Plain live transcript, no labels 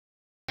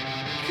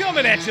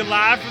Coming at you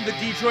live from the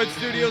Detroit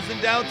studios in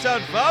downtown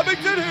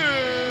Farmington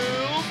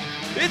Hills,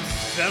 it's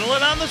Settle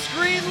It on the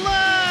Screen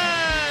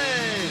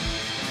Live!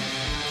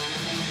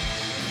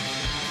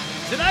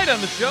 Tonight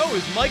on the show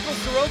is Michael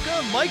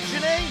Soroka, Mike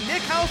Janae,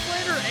 Nick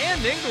Houselander, and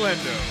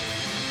Inglendo.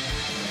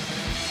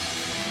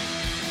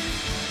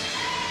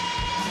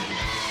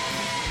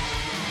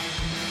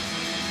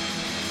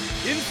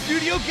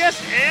 In-studio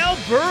guest Al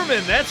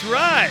Berman, that's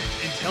right,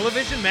 and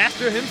television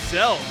master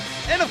himself.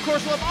 And of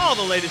course, we'll have all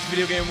the latest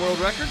video game world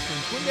records from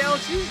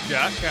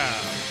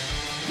TwinGalaxies.com.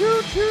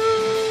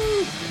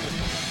 Choo-choo!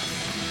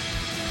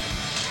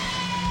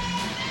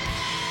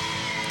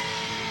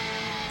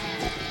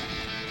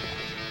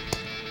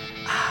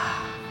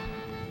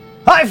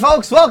 Hi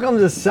folks, welcome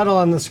to Settle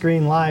on the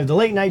Screen Live, the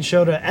late night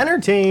show to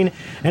entertain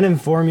and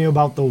inform you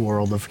about the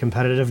world of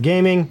competitive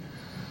gaming.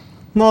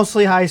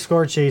 Mostly high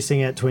score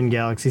chasing at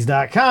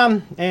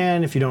TwinGalaxies.com,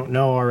 and if you don't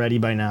know already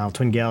by now,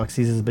 Twin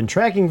Galaxies has been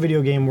tracking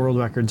video game world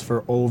records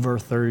for over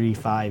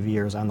 35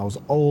 years on those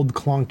old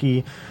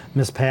clunky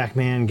Miss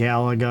Pac-Man,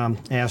 Galaga,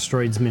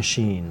 Asteroids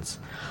machines.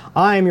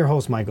 I am your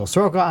host, Michael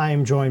Soroka. I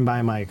am joined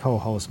by my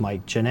co-host,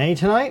 Mike Janae,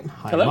 tonight.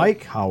 Hi, Hello.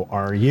 Mike. How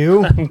are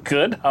you? I'm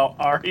good. How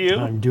are you?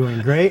 I'm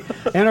doing great.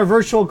 And our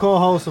virtual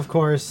co-host, of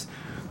course,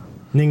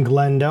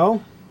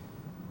 Ninglendo.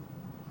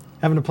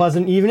 Having a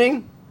pleasant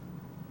evening?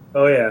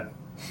 Oh, yeah.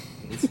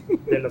 It's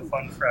been a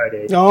fun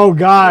Friday. Oh,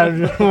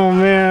 God. Oh,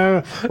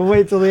 man. We'll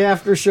wait till the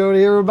after show to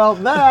hear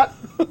about that.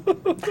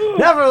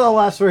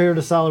 Nevertheless, we're here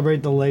to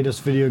celebrate the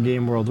latest video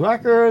game world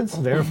records,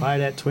 verified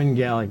at Twin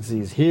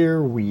Galaxies.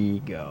 Here we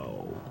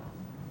go.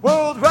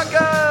 World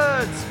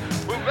records!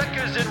 World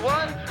records in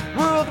one!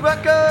 World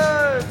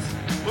records!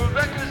 World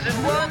records in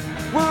one!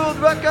 World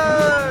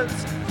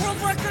records!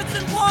 World records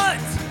in what?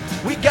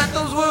 We got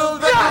those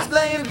world records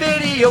playing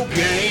video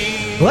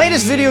games!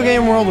 Latest video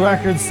game world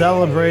records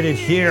celebrated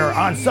here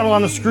on Settle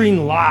on the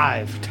Screen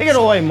Live. Take it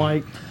away,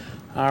 Mike.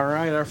 All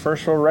right, our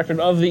first world record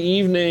of the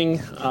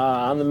evening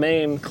on the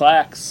main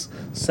Clax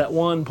set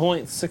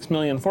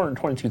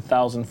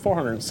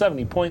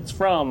 1.6,422,470 points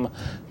from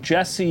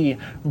Jesse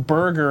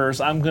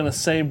Burgers. I'm going to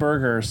say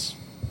Burgers.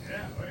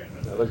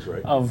 That looks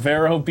right. Of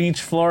Vero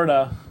Beach,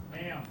 Florida.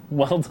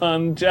 Well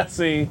done,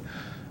 Jesse.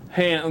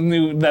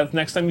 Ham, that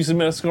next time you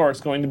submit a score,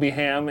 it's going to be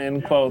ham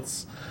in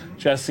quotes.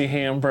 Jesse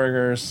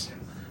Hamburgers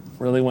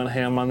really went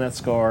ham on that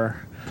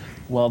score.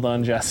 Well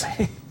done,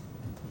 Jesse.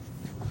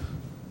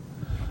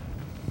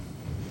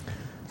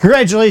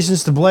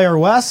 Congratulations to Blair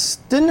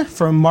Weston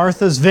from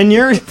Martha's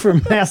Vineyard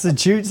from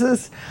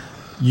Massachusetts,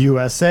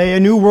 USA. A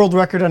new world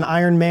record on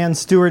Ironman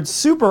Stewart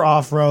Super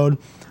Off-Road.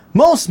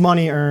 Most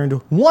money earned,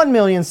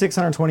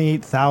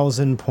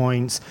 1,628,000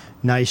 points.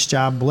 Nice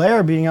job,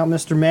 Blair, beating out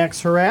Mr.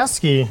 Max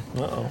Haraski.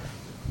 Uh-oh.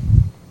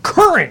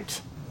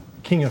 Current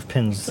King of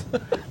Pins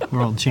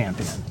world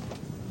champion.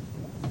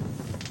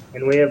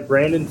 And we have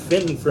Brandon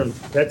Fenton from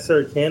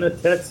Texarkana,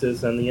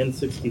 Texas on the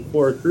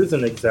N64 Cruisin'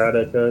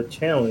 Exotica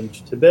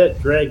Challenge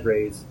Tibet Drag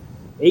Race.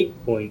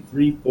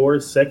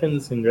 8.34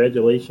 seconds.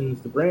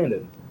 Congratulations to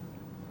Brandon.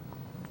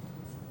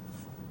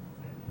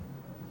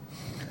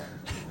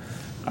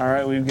 All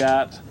right, we've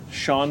got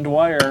Sean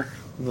Dwyer,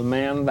 the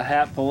man, the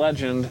hat, the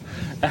legend.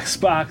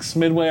 Xbox,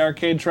 Midway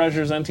Arcade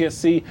Treasures,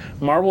 NTSC,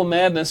 Marble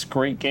Madness,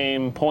 great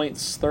game.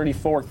 Points,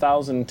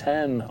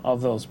 34,010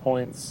 of those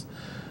points.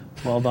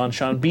 Well done,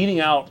 Sean. Beating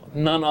out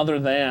none other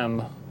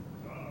than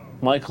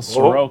Michael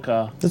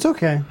Soroka. That's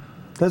okay.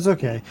 That's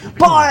okay.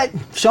 But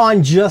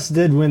Sean just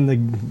did win the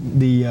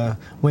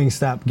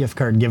Wingstop gift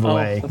card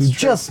giveaway. Oh, that's He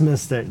true. just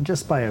missed it,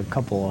 just by a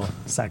couple of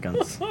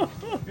seconds. I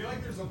feel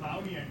like there's a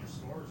bounty on your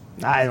scores.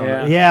 I don't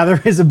know. Yeah. Yeah,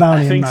 there is a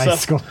bounty I in think my so.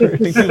 scores. I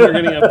think people are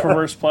getting a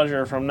perverse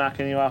pleasure from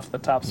knocking you off the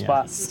top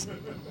spot. Yes.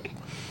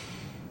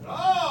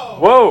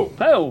 Whoa!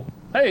 Oh,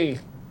 hey.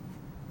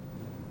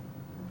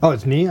 Oh,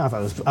 it's me? I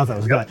thought it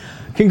was good.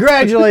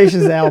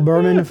 Congratulations, Al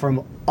Berman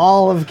from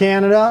all of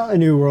Canada. A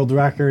new world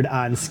record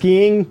on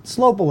skiing.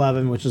 Slope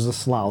 11, which is a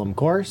slalom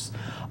course.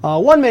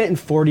 1 minute and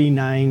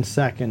 49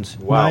 seconds.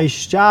 Wow.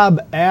 Nice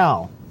job,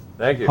 Al.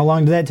 Thank you. How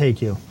long did that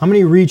take you? How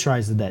many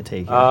retries did that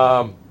take you?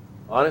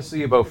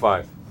 Honestly, about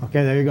 5.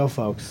 Okay, there you go,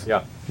 folks.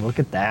 Yeah. Look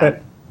at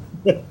that.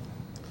 You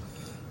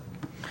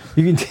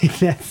can take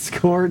that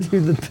score to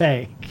the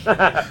bank.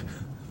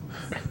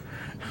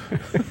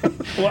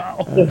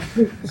 Wow.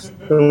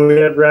 And we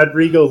have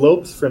Rodrigo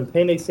Lopes from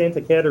Pene Santa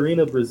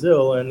Catarina,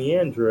 Brazil on the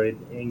Android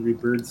Angry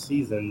Birds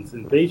Seasons.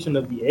 Invasion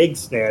of the Egg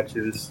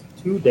Snatchers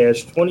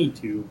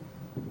 2-22.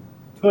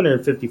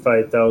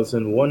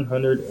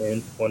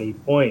 255,120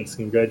 points.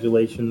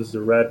 Congratulations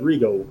to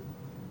Rodrigo.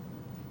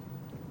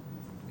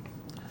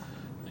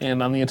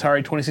 And on the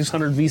Atari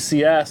 2600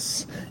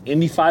 VCS,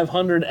 Indy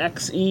 500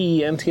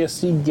 XE,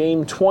 NTSC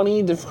Game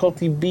 20,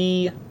 difficulty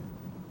B4,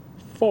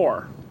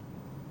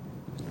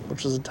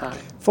 which is a tie.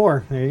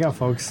 4. There you go,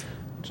 folks.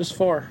 Just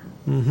 4.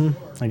 I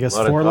guess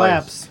Lot of 4 ties.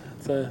 laps.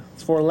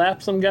 It's 4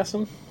 laps, I'm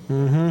guessing.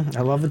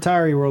 I love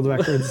Atari world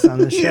records on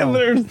the Yeah,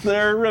 show.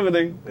 they're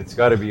riveting. It's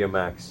got to be a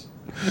max.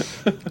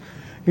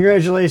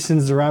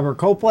 Congratulations to Robert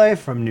Copley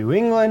from New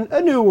England,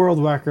 a new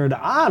world record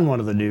on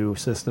one of the new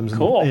systems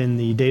Cool. in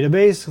the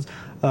database.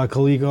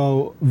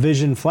 ColecoVision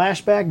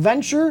Flashback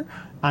Venture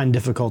on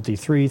difficulty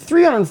 3,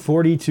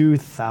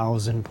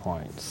 342,000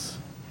 points.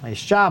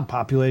 Nice job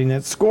populating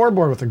that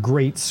scoreboard with a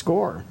great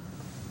score.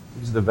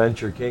 He's the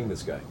Venture King,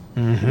 this guy.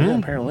 Yeah,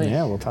 apparently.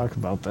 Yeah, we'll talk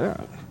about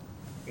that.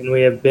 And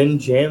we have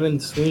Benjamin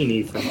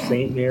Sweeney from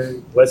St.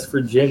 Mary, West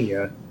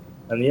Virginia,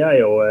 on the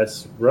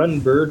iOS Run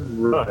Bird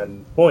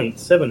Run, point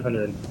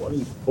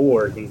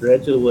 724.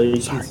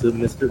 Congratulations to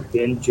Mr.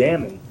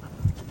 Benjamin.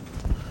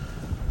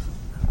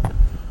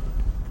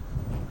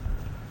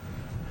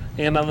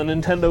 And on the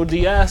Nintendo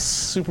DS,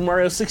 Super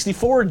Mario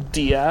 64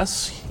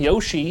 DS,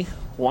 Yoshi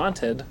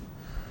Wanted,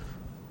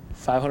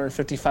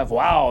 555.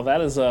 Wow,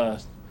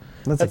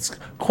 that's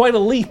quite a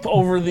leap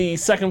over the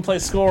second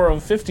place score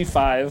of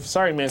 55.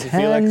 Sorry, Matthew 10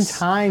 Felix.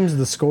 times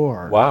the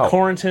score. Wow.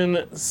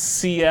 Corentin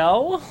CA.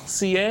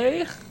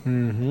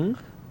 Mm-hmm.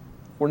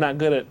 We're not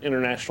good at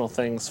international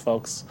things,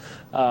 folks.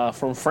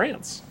 From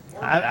France.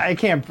 I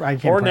can't Or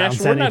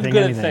pronounce national. We're not anything.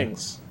 good at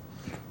things.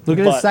 Look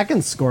at but- his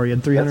second score. He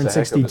had That's a heck of a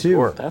 362.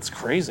 score. That's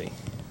crazy.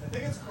 I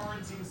think it's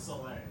Quarantine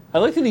Soleil. I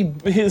like that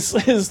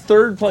his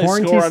third place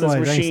Quarantine score on his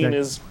Soleil, thanks, machine Nick.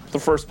 is the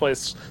first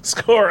place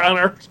score on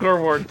our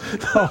scoreboard.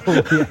 Oh,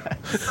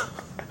 yes.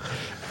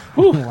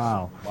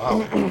 Wow.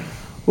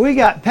 We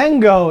got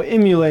Pengo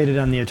emulated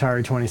on the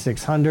Atari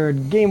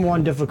 2600. Game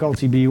 1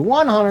 difficulty B,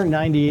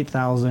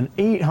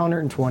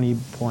 198,820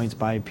 points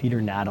by Peter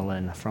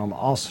Nadalin from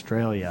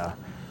Australia.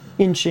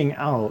 Inching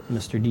out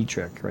Mr.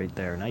 Dietrich right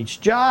there. Nice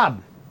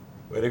job.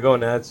 Way to go,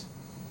 Nads.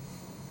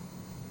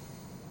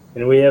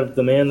 And we have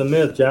the man, the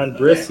myth, John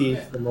Brissy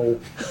from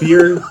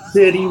Beer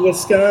City,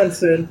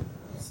 Wisconsin.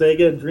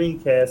 Sega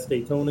Dreamcast,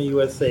 Daytona,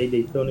 USA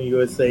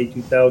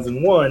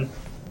 2001.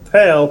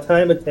 PAL,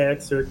 Time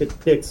Attack, Circuit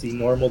Pixie,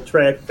 Normal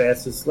Track,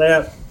 Fastest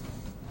Lap.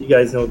 You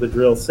guys know the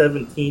drill,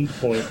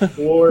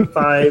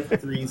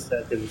 17.453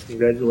 seconds.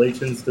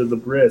 Congratulations to the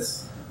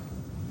Briss.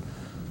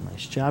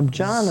 Nice job,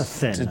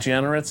 Jonathan.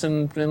 Degenerates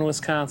in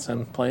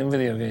Wisconsin playing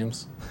video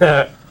games.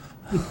 On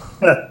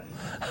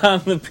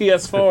the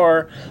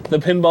PS4, the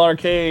Pinball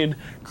Arcade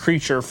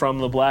Creature from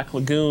the Black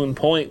Lagoon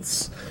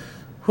points.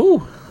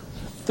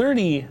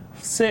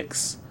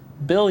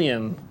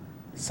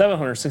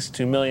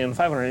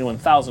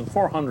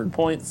 36,762,581,400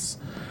 points,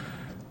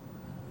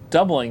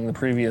 doubling the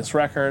previous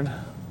record.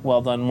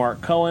 Well done,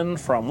 Mark Cohen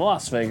from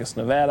Las Vegas,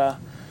 Nevada,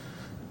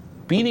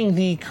 beating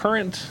the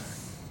current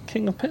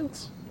King of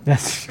Pins.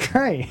 That's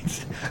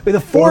great. With the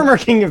former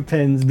King of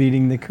Pins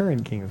beating the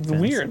current King of Pins.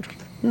 Weird.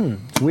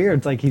 It's weird.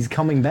 It's like he's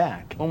coming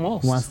back.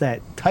 Almost. He wants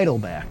that title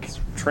back.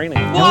 Training.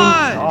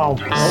 Oh,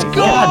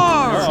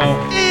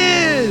 God.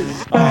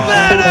 Is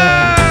better.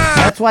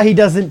 That's why he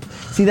doesn't.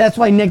 See, that's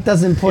why Nick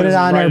doesn't put it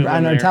on our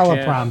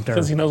teleprompter.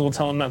 Because he knows we'll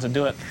tell him not to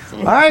do it.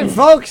 All right,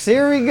 folks,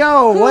 here we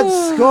go.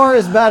 What score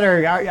is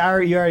better?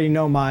 You already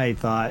know my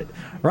thought.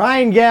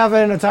 Ryan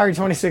Gavin, Atari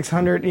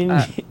 2600,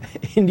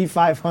 Indy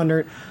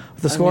 500,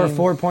 with a score of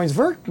 4 points.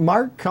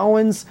 Mark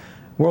Cohen's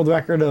world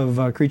record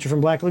of Creature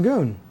from Black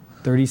Lagoon,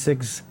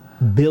 36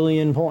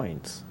 billion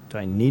points. Do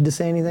I need to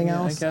say anything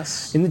else? I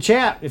guess. In the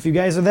chat, if you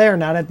guys are there,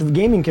 not at the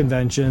gaming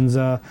conventions,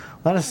 let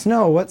us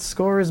know what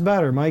score is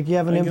better. Mike, you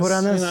have an input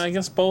on this? I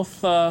guess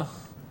both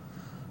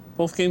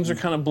games are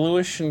kind of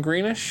bluish and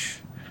greenish.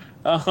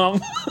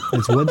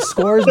 It's what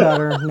score is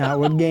better, not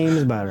what game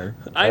is better.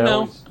 I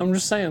know. always- I'm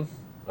just saying.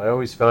 I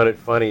always found it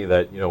funny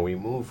that, we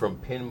moved from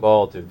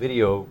pinball to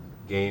video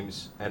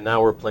games, and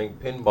now we're playing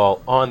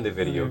pinball on the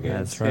video games.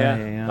 That's right. Yeah.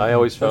 Yeah. I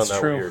always found That's that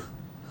true. weird.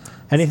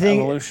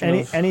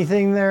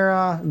 Anything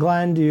there,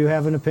 Glenn? Do you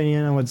have an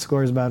opinion on what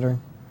score is better?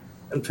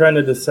 I'm trying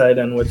to decide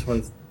on which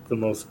one's the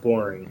most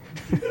boring.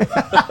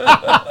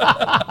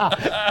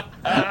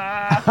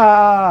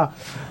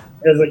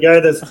 As a guy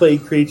that's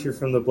played Creature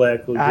from the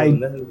Black Lagoon,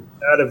 that is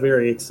not a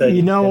very exciting.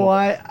 You know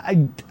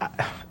pinball.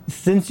 what?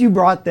 Since you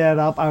brought that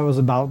up, I was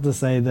about to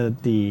say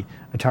that the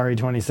Atari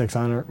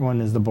 2600 one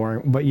is the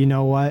boring. But you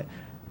know what?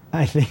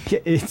 I think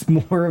it's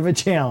more of a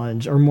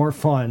challenge or more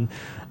fun.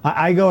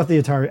 I go with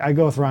the Atari. I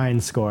go with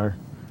Ryan's score.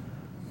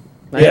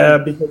 Yeah,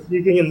 because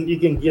you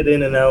can get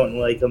in and out in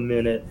like a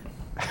minute.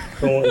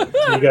 So you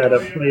gotta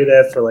play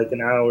that for like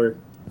an hour.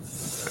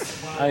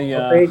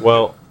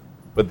 Well,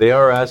 but they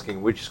are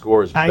asking which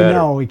score is I better.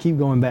 know we keep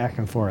going back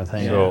and forth.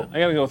 Hey, So- I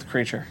gotta go with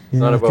Creature. It's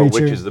not about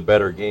which is the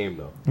better game,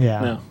 though.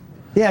 Yeah. No.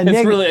 Yeah, It's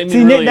Nick. really- I mean,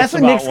 see, really, Nick, that's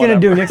it's what Nick's about gonna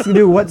do. whatever. Nick's gonna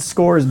do what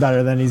score is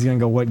better. Then he's gonna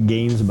go what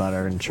game's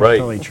better and Right,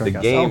 totally trick the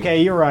us. game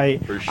Okay, you're right.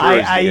 for sure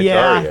is the Atari,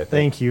 yeah. I think.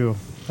 Thank you,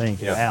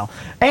 Yeah. Al.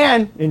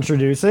 And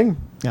introducing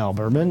Al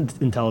Berman,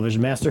 Intellivision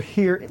Master,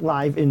 here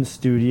live in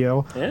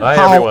studio. Yeah. Hi,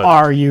 How everyone.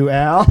 are you,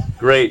 Al?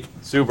 Great.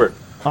 Super.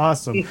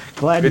 Awesome.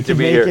 Glad Good you to could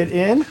be make here. it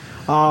in.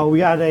 We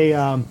got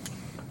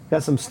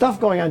some stuff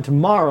going on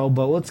tomorrow,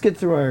 but let's get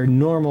through our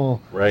normal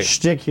Right.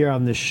 shtick here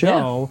on the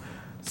show.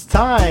 It's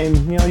time.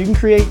 You can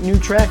create new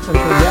tracks on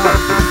Twin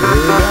Galaxy. So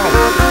here we go.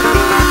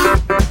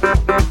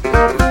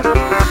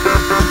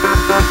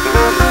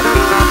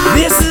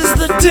 This is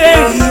the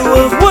day you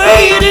have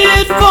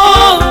waited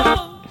for.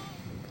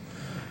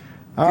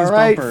 All These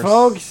right, bumpers.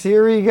 folks,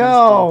 here we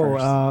go.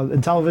 bumpers.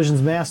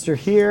 Intellivision's Master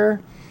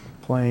here,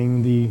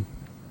 playing the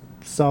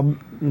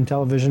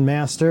sub-Intellivision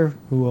Master,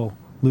 who will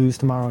lose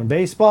tomorrow in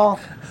baseball.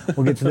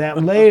 We'll get to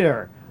that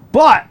later.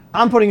 But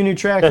I'm putting a new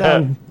track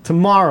down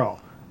tomorrow,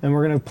 and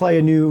we're going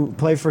to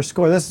play for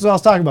score. This is what I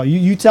was talking about.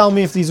 You tell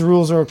me if these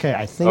rules are okay.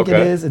 I think it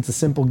Okay. is. It's a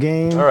simple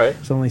game. All right.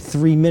 It's only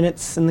 3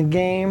 minutes in the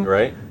game.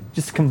 Right?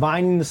 Just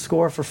combining the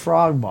score for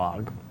Frog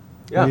Bog.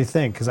 What Yeah. do you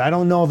think? Because I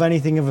don't know of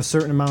anything of a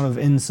certain amount of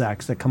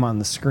insects that come on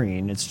the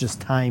screen. It's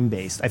just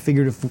time-based. I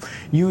figured if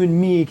you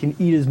and me can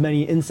eat as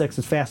many insects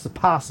as fast as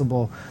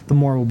possible, the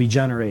more will be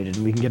generated,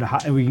 and we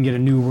can get a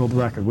new world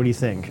record. What do you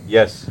think?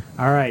 Yes.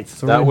 All right,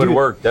 so That would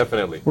work,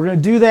 definitely. We're gonna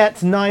do that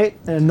tonight.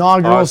 An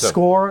inaugural Awesome.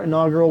 score,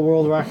 inaugural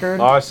world record.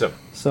 Awesome.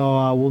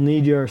 So we'll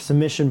need your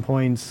submission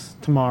points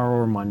tomorrow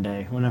or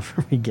Monday,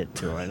 whenever we get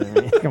to it.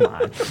 I mean, come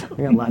on,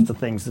 we got lots of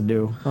things to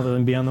do other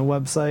than be on the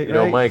website. You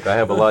know, right? Mike, I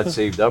have a lot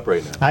saved up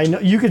right now. I know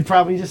you could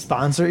probably just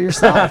sponsor it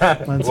yourself.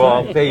 That's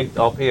Well, right.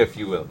 I'll pay a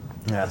few.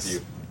 Yes.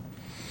 few.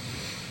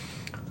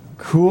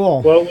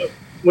 Cool. Well,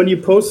 when you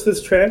post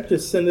this track,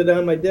 just send it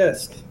on my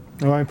desk.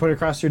 You want me to put it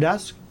across your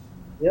desk?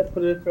 Yep,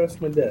 put it across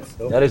my desk.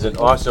 Oh. That is an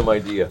awesome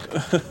idea.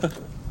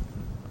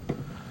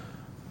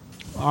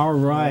 All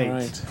right. All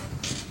right.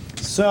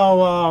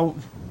 So,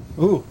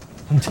 ooh,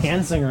 I'm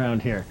dancing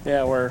around here.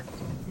 Yeah, we're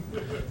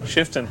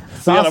shifting.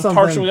 Saw We got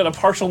something. a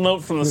partial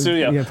note from the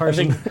studio. yeah,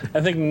 partial-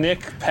 I think Nick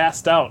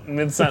passed out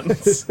mid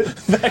sentence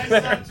back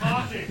there.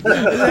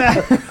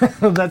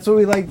 That's what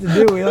we like to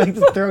do. We like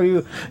to throw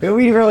you.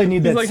 We really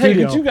need that He's like, hey,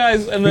 studio. could you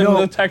guys? And then You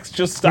know- the text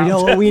just stopped. You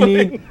know what we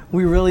happening. need?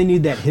 We really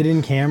need that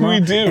hidden camera. We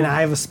do. And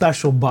I have a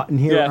special button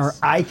here Yes. where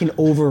I can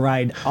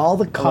override all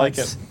the like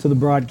cuts it. to the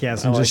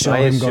broadcast and I just like show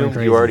I him going assumed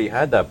crazy. you already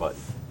had that button.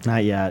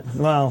 Not yet.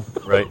 Well,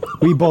 Right.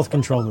 we both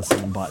control the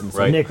same button, so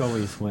Right. Nick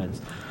always wins.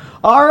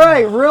 All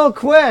right, real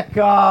quick.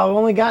 We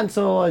only got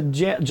until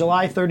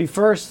July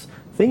 31st.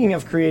 Thinking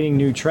of creating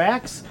new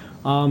tracks.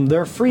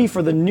 They're free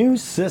for the new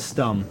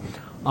system.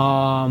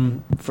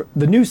 For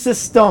the new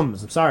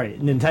systems. Sorry,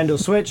 Nintendo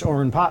Switch,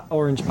 Orange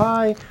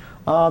Pi,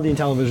 the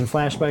Intellivision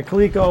Flashback,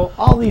 Coleco.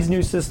 All these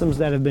new systems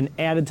that have been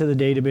added to the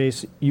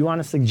database. You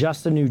want to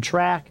suggest a new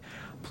track?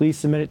 Please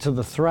submit it to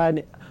the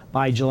thread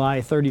by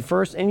July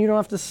 31st, and you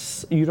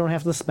don't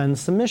have to spend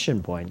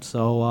submission points.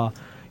 So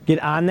get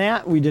on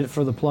that. We did it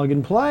for the plug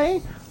and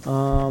play.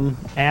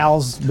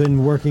 Al's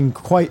been working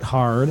quite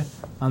hard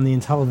on the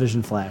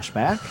Intellivision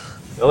Flashback,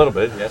 A little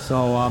bit, yes.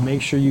 so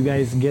make sure you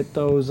guys get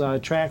those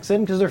tracks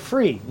in because they're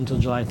free until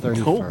July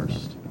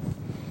 31st.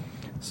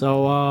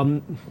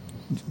 So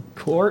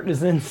court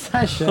is in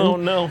session. Oh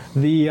no.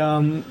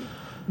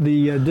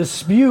 The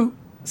dispute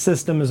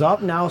system is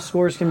up. Now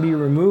scores can be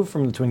removed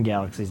from the Twin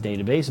Galaxies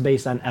database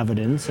based on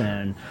evidence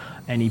and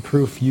any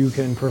proof you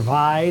can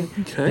provide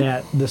Okay.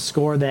 that the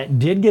score that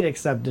did get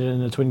accepted in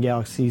the Twin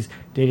Galaxies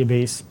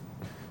database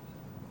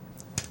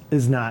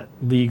is not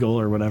legal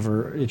or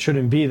whatever. It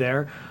shouldn't be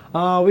there.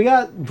 We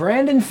got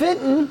Brandon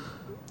Fitton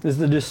is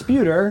the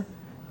disputer,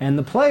 and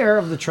the player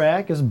of the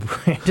track is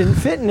Brandon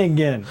Fitton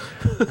again.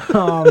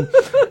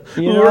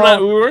 We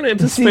weren't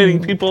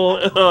anticipating people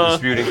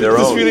Disputing their own.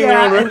 disputing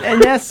Yeah, their own.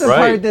 and that's the Right.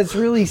 part that's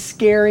really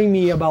scaring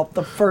me about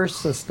the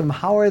first system.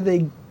 How are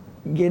they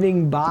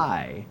getting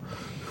by?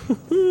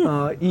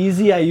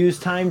 Easy, I use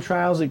time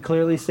trials. It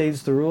clearly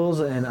states the rules,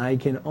 and I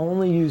can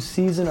only use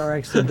season or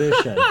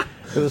exhibition.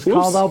 It was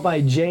called out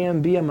by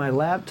JMB on my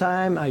lap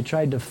time. I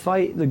tried to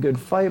fight the good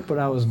fight, but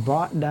I was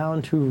brought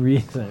down to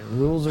reason.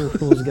 Rules are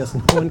rules. Guess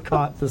no one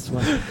caught this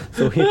one.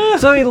 So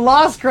he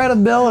lost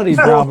credibility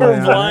probably. For on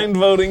it. blind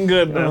voting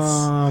goodness.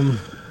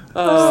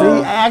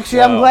 See,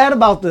 actually, I'm glad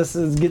about this.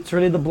 It gets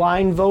rid of the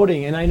blind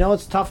voting, and I know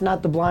it's tough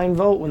not to blind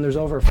vote when there's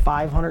over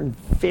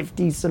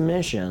 550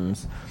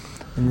 submissions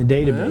in the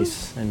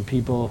database, and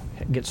people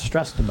get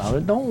stressed about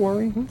it. Don't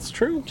worry, It's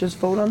true. just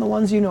vote on the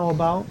ones you know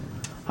about.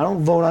 I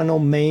don't vote on no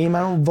MAME. I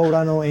don't vote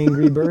on no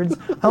Angry Birds.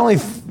 I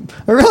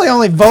really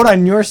only vote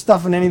on your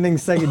stuff and anything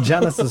Sega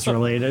Genesis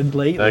related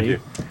lately. Thank you.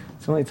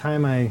 It's the only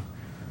time it's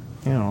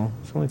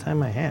the only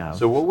time I have.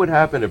 So what would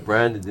happen if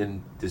Brandon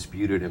didn't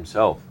dispute it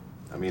himself?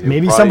 I mean, it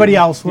Maybe probably- somebody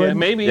else would. Yeah,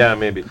 maybe. Yeah,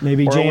 maybe.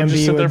 Maybe Or it would JMB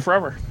just sit there would.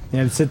 forever,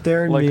 Yeah, sit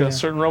there and like be a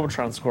certain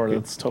Robotron score.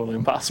 That's totally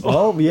impossible.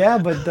 Oh yeah,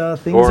 but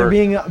things Or- are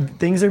being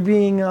Things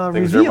revealed. are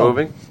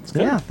moving.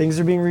 Yeah, things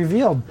are being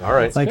revealed. All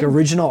right. Like good.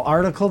 original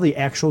article, the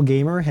actual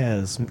gamer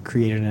has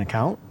created an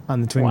account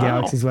on the Twin Wow.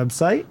 Galaxies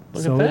website.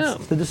 Look so at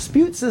that. the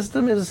dispute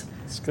system is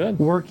It's good.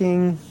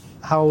 working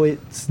how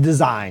it's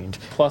designed.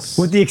 Plus,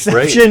 With the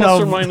exception Plus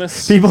or of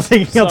minus people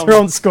taking out some. their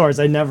own scores.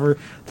 I never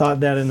thought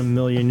that in a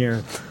million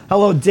years.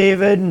 Hello,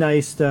 David.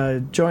 Nice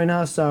to join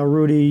us.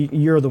 Rudy,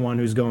 you're the one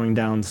who's going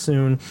down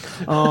soon.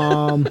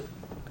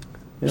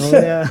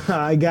 Yeah,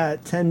 I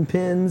got 10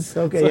 pins.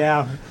 Okay,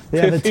 yeah.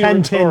 Yeah, the 10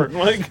 retort. pin.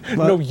 Like,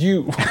 no,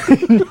 you.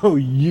 No,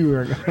 you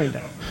are going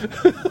down.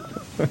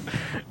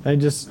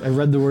 I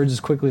read the words as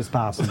quickly as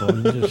possible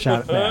and just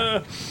shot it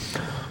back.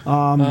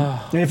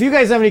 And if you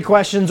guys have any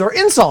questions or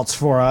insults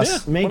for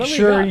us, Yeah, make whatever you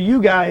sure got.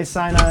 you guys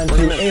sign on to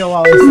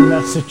AOL Instant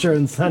Messenger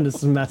and send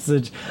us a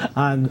message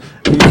on the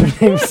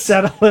username.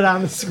 Settle it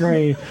on the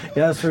screen.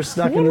 Yes, we're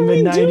stuck in the are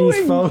we mid-90s,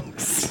 doing?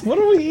 folks. What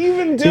are we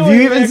even doing? Have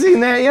you even Nick? seen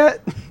that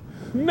yet?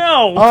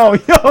 No.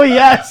 Oh,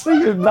 yes,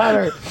 even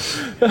better.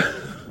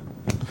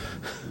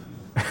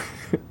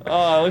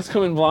 At least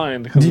come in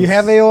blind. Do you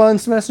have AOL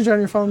Instant Messenger on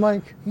your phone,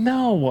 Mike?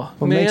 No. Well,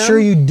 man. make sure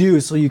you do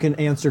so you can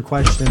answer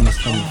questions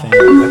from fans.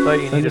 I thought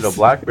you needed a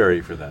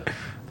BlackBerry for that.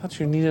 I thought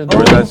you needed.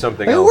 Or is that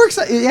something It else? works.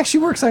 It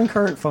actually works on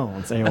current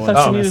phones. AOL I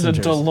thought you needed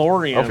Messengers. a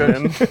DeLorean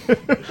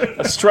Okay. and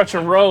a stretch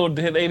of road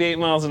to hit 88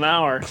 miles an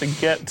hour to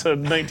get to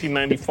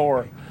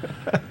 1994.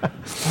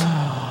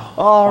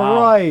 All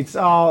right.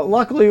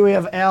 Luckily, we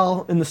have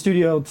Al in the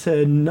studio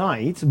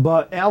tonight,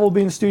 but Al will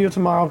be in the studio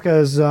tomorrow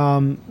because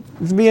it'll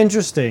be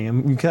interesting.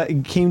 And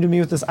he came to me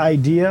with this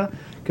idea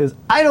because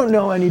I don't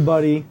know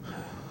anybody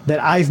that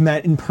I've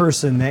met in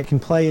person that can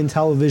play in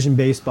television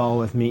baseball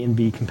with me and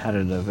be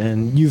competitive.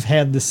 And you've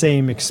had the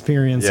same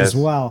experience Yes. as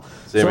well.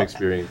 Same So-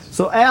 experience.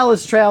 So Al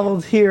has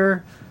traveled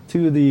here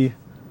to the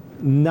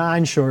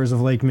non-shores of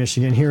Lake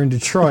Michigan here in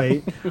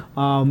Detroit.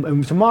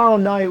 And tomorrow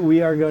night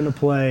we are going to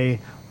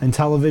play in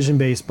television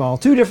baseball,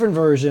 2 different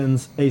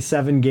versions, a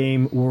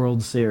 7-game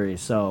World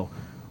Series. So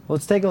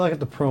let's take a look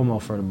at the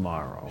promo for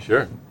tomorrow.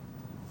 Sure.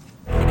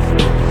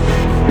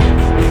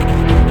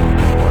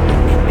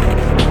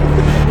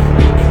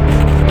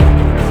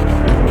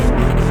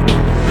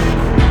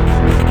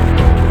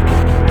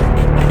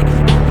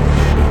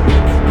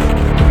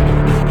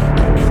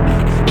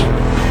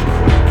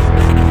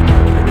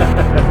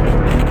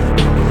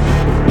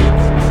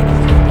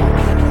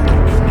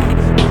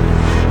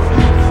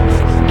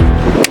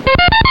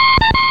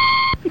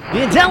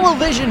 The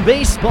Television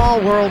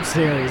Baseball World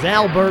Series,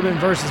 Al Bourbon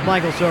versus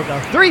Michael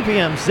Soroka, 3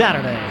 p.m.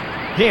 Saturday,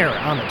 here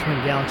on the Twin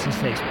Galaxies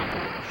Facebook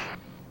page.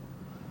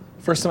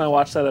 First time I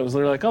watched that, I was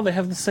literally like, "Oh, they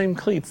have the same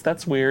cleats.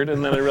 That's weird."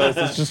 And then I realized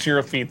it's just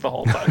your feet the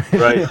whole time.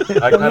 Right.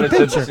 I kind of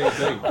said the same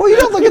thing. Well, you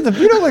don't look at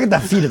the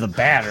feet of the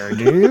batter,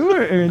 do you?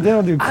 Or they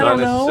don't do. I don't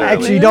know. necessarily.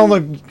 Actually, you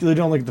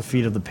don't look at the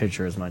feet of the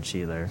pitcher as much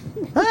either.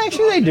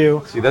 Actually, they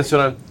do. See, that's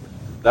what I'm.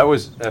 That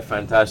was a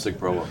fantastic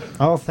promo.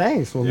 Oh,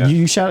 thanks. Well, Yeah.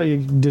 you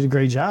did a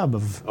great job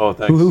of. Oh,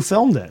 thanks. Who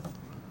filmed it?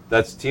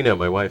 That's Tina,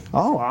 my wife.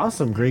 Oh,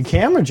 awesome! Great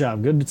camera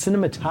job. Good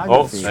cinematography.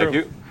 Oh, thank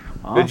you.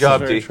 Good job,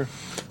 Very T. true.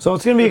 So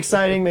it's going to be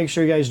exciting. Make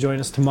sure you guys join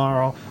us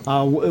tomorrow.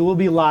 It will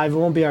be live. It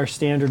won't be our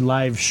standard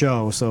live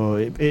show. So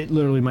it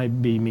literally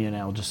might be me and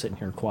Al just sitting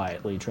here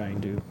quietly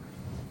trying to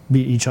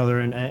beat each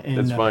other. And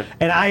That's fine.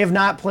 And I have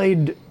not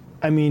played.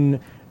 I mean,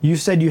 you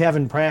said you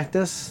haven't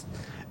practiced.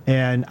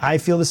 And I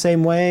feel the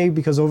same way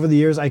because over the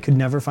years I could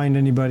never find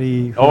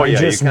anybody who Oh, I yeah, you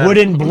just can't.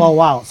 wouldn't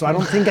blow out. So I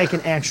don't think I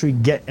can actually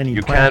get any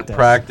You practice. can't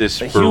practice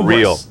The for hubris.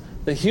 real.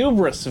 The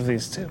hubris of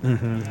these two.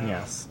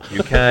 Yes.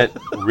 You can't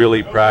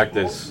really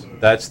practice.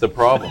 That's the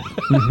problem.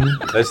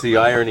 That's the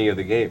irony of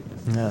the game.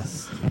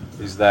 Yes.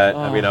 Is that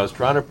I mean I was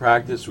trying to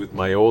practice with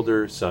my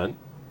older son.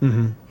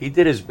 Mm-hmm. He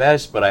did his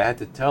best, but I had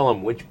to tell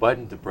him which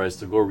button to press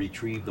to go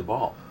retrieve the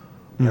ball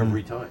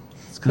every time.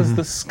 It's because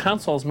this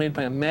console is made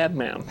by a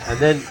madman. And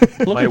then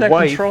Look my at that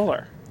wife,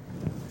 controller.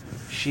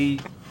 she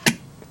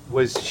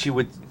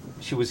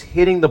was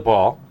hitting the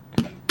ball,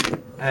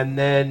 and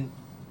then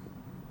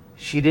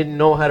she didn't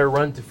know how to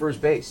run to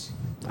first base.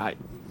 I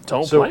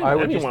don't So blame I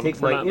would anyone just take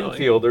for my not knowing.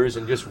 infielders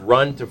and just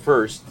run to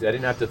first. I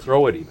didn't have to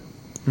throw it even.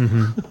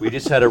 We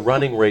just had a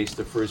running race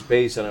to first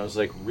base, and I was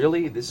like,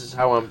 "Really? This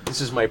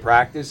is my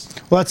practice."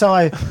 Well,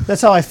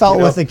 that's how I felt You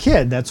know? with a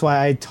kid. That's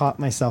why I taught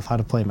myself how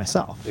to play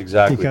myself.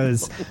 Exactly.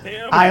 Because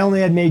I only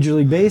had Major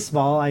League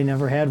Baseball. I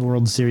never had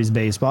World Series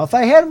baseball. If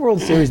I had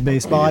World Series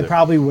baseball, I either.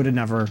 probably would have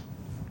never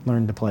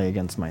learned to play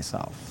against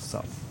myself.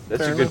 So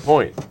That's Fair a good enough.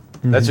 point.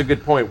 That's a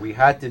good point. We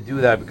had to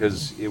do that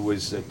because it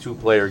was a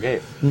 2-player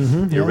game,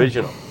 the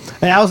original.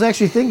 And I was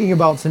actually thinking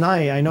about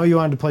tonight. I know you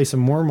wanted to play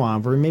some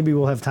Womper. Maybe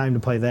we'll have time to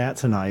play that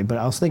tonight. But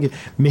I was thinking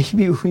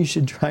maybe we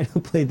should try to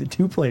play the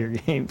 2-player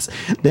games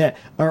that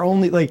are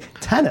only like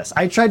tennis.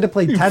 I tried to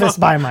play tennis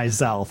by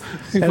myself,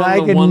 and found I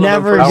the could one other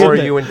never person. How get are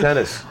the- you in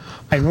tennis?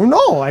 I don't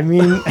know. I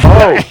mean,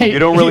 Oh, you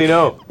don't really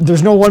know.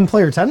 There's no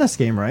 1-player tennis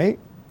game, right?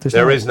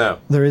 There is now.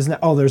 There is now.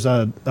 Oh, there's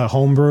a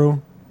homebrew.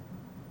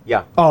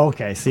 Yeah. Oh,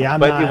 okay. See, I'm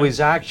But not. it was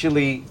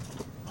actually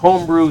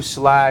homebrew /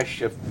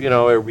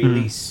 a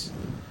release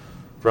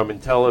from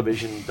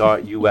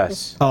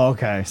Intellivision.us. Oh,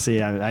 okay.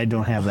 See, I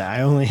don't have that.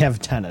 I only have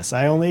tennis.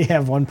 I only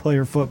have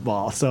 1-player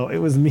football. So it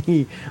was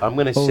me. I'm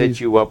going to Holy- set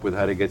you up with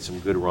how to get some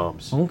good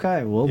ROMs.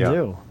 Okay, we'll Yeah.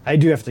 do. I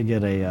do have to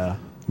get a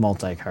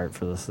multi-cart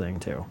for this thing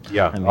too.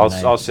 Yeah, I mean,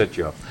 I'll set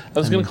you up. I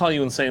was going to call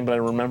you insane, but I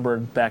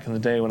remembered back in the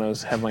day when I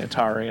had my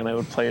Atari and I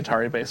would play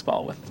Atari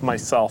baseball with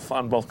myself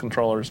on both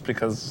controllers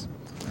because,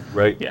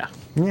 Right? yeah.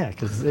 Yeah,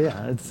 because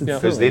it's Yeah.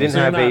 Because they didn't So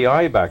you're have not-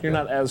 AI back You're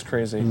then. not as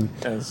crazy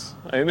as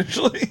I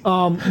initially.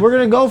 We're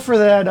gonna go for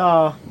that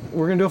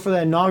we're gonna do it for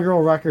the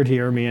inaugural record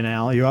here, me and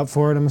Al. You up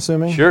for it? I'm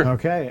assuming. Sure.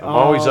 Okay. I'm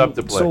always up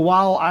to play. So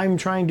while I'm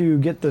trying to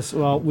get this,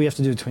 well, we have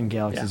to do Twin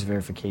Galaxies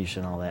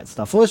verification, all that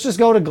stuff. Well, let's just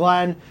go to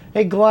Glenn.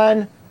 Hey,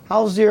 Glenn,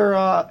 how's your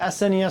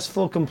SNES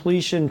full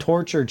completion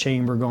torture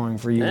chamber going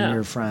for you and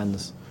your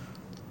friends?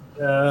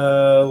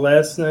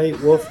 Last night,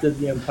 Wolf did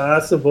the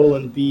impossible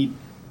and beat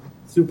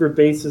Super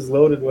Bases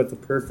Loaded with a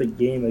perfect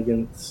game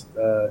against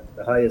the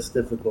highest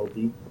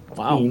difficulty.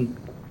 Wow. Team.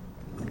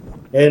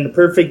 And the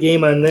perfect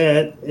game on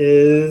that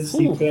is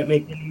you can't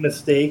make any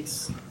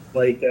mistakes.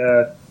 Like,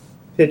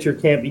 pitcher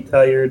can't be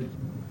tired.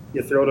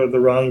 You throw to the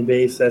wrong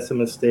base, that's a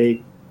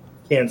mistake.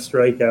 Can't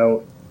strike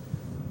out.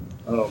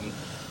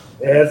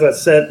 It has a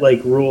set,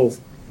 like, rule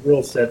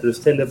set. There's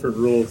 10 different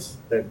rules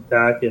that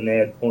Doc can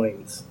add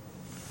points.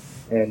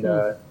 And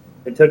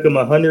it took him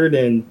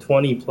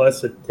 120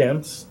 plus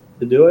attempts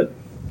to do it.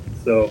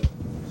 So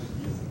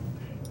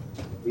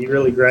he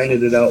really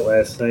grinded it out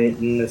last night.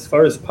 And as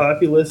far as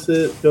Populous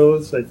it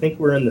goes, I think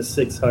we're in the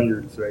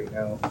 600s right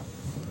now.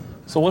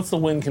 So what's the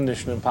win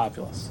condition in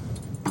Populous?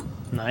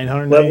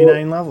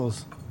 999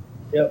 levels.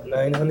 Yep,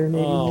 980.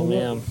 Oh,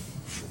 man.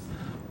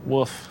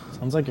 Woof.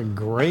 Sounds like a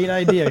great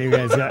idea you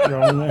guys got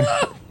going there.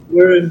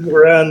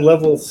 We're on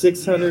level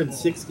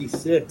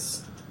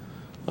 666.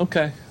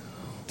 Okay.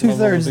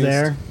 2/3 beast.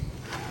 there.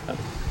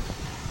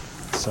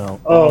 So,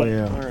 Oh.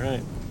 yeah. All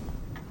right.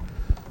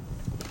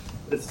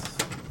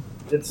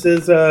 It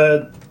says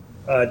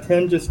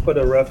 10 just put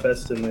a rough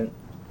estimate.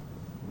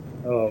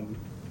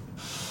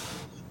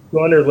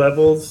 200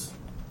 levels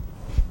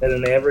at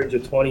an average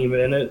of 20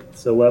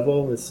 minutes a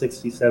level is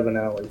 67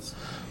 hours.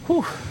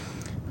 Whew.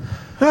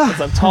 That's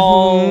a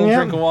tall Yeah.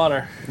 drink of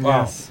water.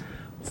 Yes.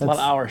 It's a lot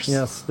of hours.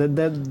 Yes,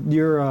 that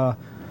your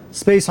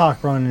Space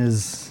Hawk run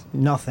is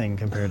nothing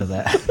compared to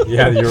that.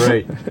 Yeah, you're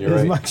right. You're As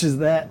right. much as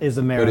that is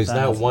a marathon. But is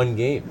that one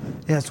game?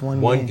 Yeah, it's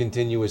one One game.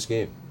 continuous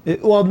game.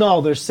 Well,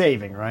 no, they're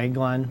saving, right,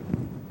 Glenn?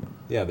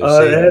 Yeah, they're It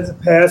saving. has a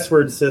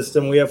password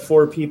system. We have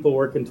 4 people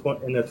working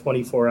in a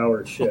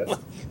 24-hour shift.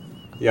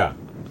 Yeah.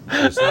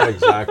 It's not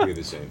exactly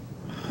the same.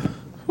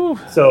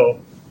 So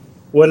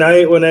when I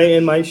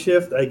end my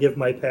shift, I give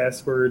my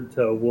password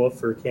to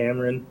Wolf or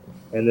Cameron,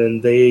 and then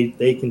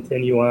they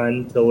continue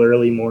on till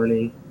early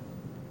morning,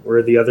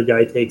 where the other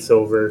guy takes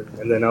over,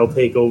 and then I'll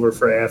take over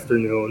for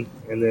afternoon,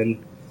 and then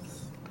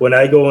when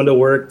I go into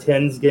work,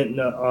 10's getting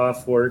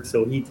off work,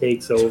 so he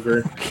takes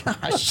over.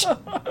 Gosh.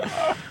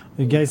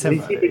 You guys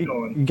have Keep it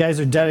going. you guys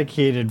are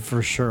dedicated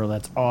for sure.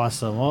 That's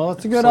awesome. Well,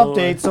 it's a good So,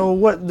 update. So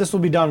what this will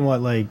be done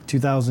like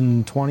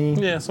 2020?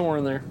 Yeah, somewhere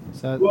in there.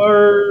 Is that,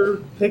 We're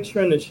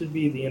picturing it should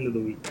be the end of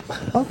the week.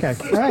 okay.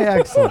 All right,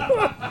 excellent.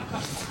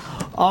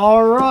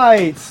 All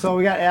right, so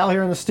we got Al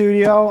here in the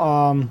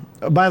studio.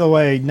 By the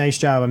way, nice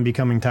job on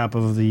becoming top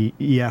of the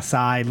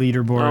ESI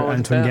leaderboard Oh, on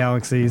look Twin at that.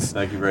 Galaxies.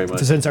 Thank you very much.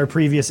 Since our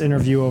previous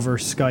interview over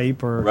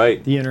Skype or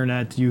Right. the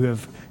internet, you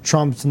have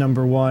trumped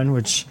 _1,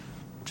 which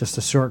just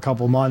a short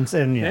couple months.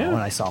 And you know, Yeah.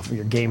 when I saw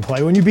your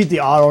gameplay, when you beat the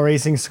auto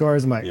racing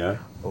scores, I'm like, Yeah.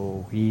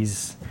 oh,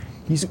 he's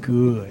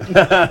good.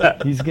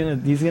 he's gonna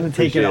take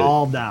Appreciate it it.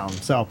 all down.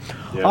 So,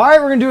 Yeah. all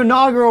right, we're gonna do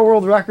inaugural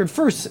world record,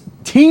 first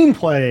team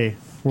play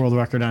world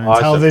record on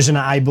Awesome. television,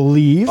 I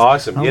believe.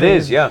 Awesome. It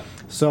is, yeah.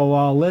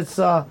 So let's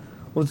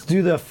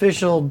do the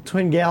official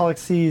Twin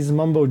Galaxies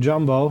mumbo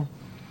jumbo.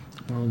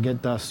 We'll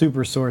get the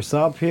Super Source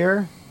up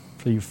here.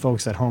 For you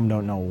folks at home,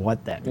 don't know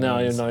what that means. No,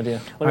 I have no idea.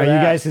 Look All at right, you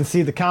that. guys can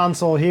see the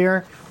console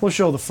here. We'll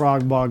show the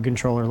Frogbog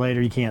controller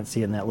later. You can't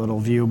see it in that little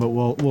view, but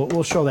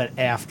we'll show that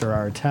after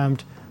our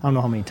attempt. I don't know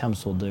how many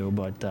attempts we'll do,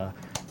 but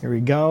here we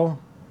go.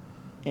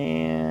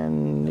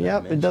 And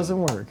yep, it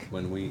doesn't work.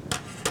 When we're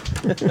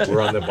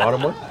on the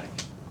bottom one?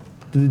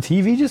 Did the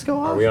TV just go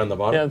Are off? we on the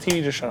bottom? Yeah, the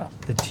TV just shut off.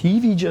 The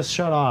TV just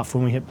shut off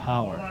when we hit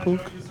power.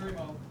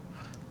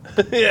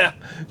 Yeah,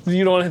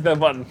 you don't want to hit that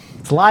button.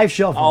 It's live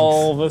show, folks.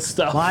 All this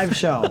stuff. Live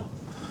show.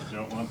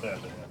 Don't want that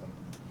to happen.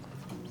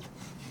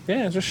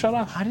 Yeah, it just shut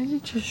off. How did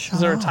it just shut Is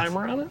there a off?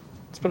 timer on it?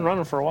 It's been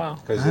running for a while.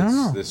 Because I don't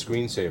know. it's the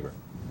screensaver.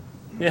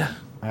 Yeah.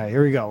 All right,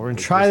 here we go. We're going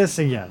to try this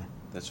again.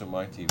 That's what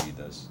my TV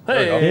does.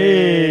 Hey.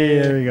 Hey,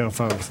 there we go,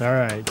 folks. All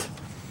right.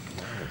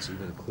 It's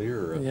even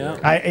clearer up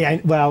Yeah.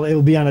 there. Well,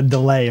 it'll be on a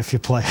delay if you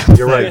play.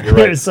 You're right, you're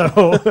right. So,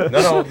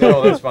 No,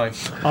 that's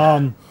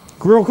fine.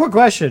 real quick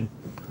question.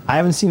 I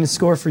haven't seen a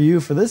score for you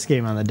for this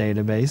game on the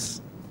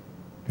database.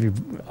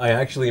 I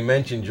actually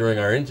mentioned during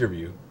our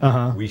interview,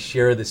 Uh-huh. we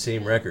share the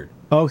same record.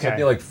 Okay.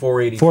 Something like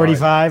 485.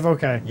 45?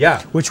 Okay.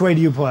 Yeah. Which way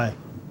do you play?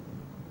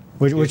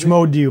 Which me?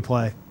 mode do you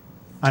play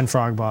on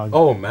Frogbog?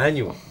 Oh,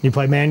 manual. You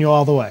play manual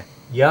all the way?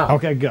 Yeah.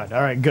 Okay, good.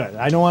 All right, good.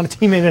 I don't want a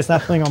teammate that's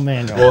not playing on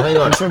manual. Well, hang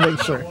on. Just to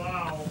make sure.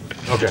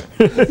 Okay.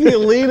 The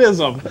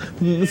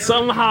elitism.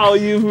 Somehow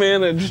you've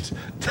managed.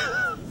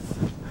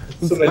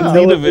 So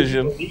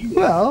Division.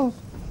 Well,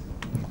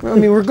 I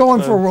mean, we're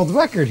going for a world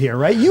record here,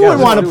 right? You Yeah,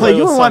 wouldn't want to let's play. do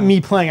You it. wouldn't want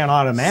me playing on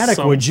automatic,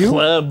 Some would you?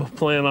 pleb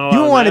playing on You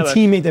don't want a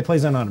automatic. teammate that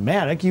plays on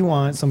automatic. You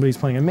want somebody who's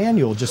playing a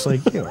manual, just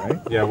like you, right?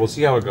 Yeah, we'll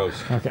see how it goes.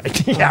 Okay.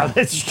 Yeah,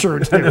 that's true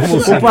too.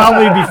 We'll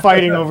probably be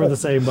fighting over the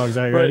same bugs.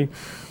 Are you ready?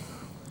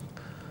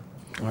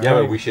 Yeah,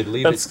 but we should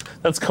leave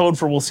That's code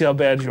for we'll see how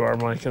bad you are,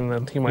 Mike, and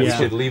then he might We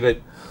should leave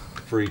it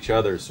for each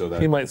other so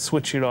that. he might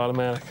switch you to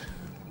automatic.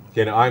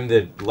 Okay, now I'm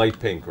the light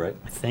pink, right?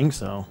 I think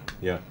so.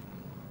 Yeah.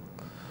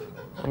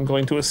 I'm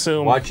going to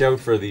assume. Watch out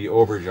for the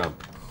overjump.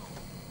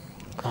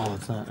 Oh,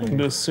 it's not. I'm going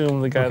to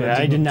assume the guy Okay, that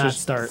I did didn't not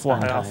just start fly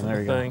on off time. the There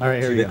we go. thing. All right,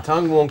 here See, we the go.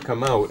 tongue won't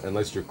come out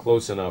unless you're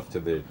close enough to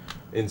the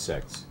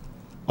insects.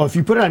 Oh, if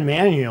you put it on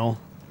manual,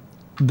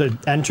 the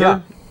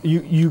enter,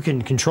 you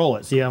can control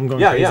it. See, I'm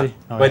going Yeah, crazy. yeah.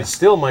 Oh, But yeah.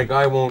 still, my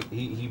guy won't.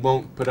 He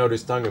won't put out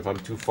his tongue if I'm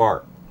too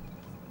far.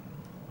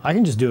 I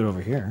can just do it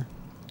over here.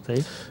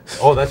 See?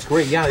 Oh, that's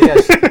great. Yeah,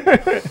 yes.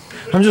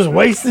 I'm just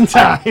wasting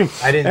time.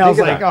 I didn't And I was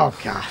think like,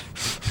 of that. oh god.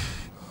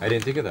 I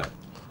didn't think of that.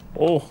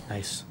 Oh,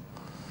 Nice.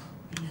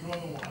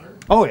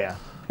 Oh yeah,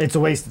 it's a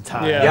waste of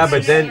time. Yeah. Yeah,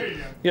 but then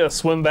you got to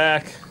swim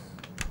back.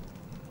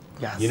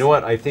 Yes. you know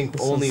what? I think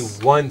only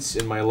once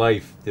in my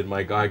life did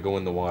my guy go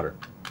in the water.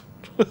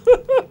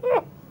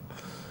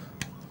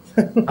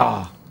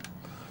 Ah,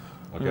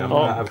 Okay, Oh,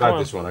 I've come got on.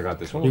 this one. I got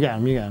this one. you got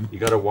him. You got him. You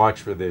got to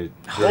watch for the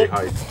very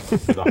high,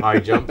 the high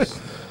jumps.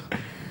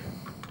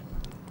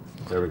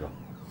 There we go.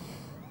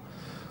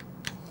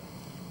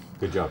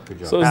 Good job. Good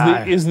job. So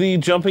Ah. is the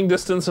jumping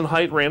distance and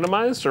height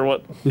randomized or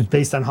what? It's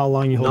based on how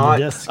long you hold Not-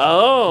 the disc.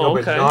 Oh, no,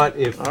 okay. but not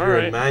if All you're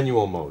in right.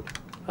 manual mode.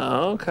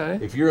 Oh, okay.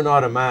 If you're in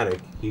automatic,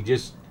 he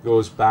just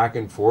goes back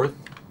and forth,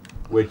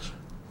 which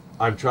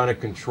I'm trying to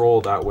control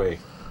that way.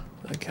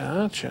 I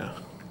gotcha.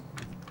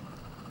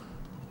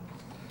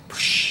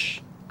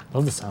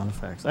 Love the sound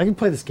effects. I can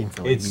play this game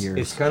for like years.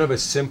 It's kind of a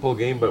simple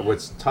game, but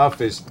what's tough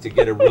is to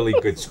get a really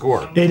good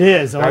score. It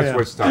is. Oh That's yeah.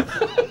 what's tough.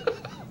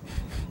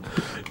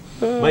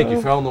 Mike,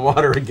 you fell in the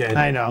water again.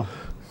 I know.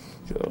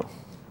 Go.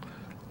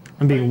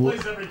 I'm being.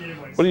 Plays every game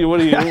like What do you?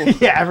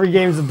 Yeah, every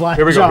game's a blind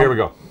Here we go. jump. Here we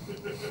go.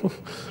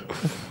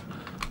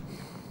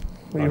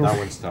 Oh, that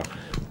one's tough.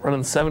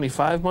 Running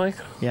 75, Mike?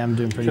 Yeah, I'm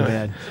doing pretty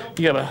bad.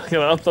 You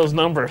gotta up those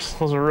numbers.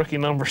 Those are rookie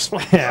numbers.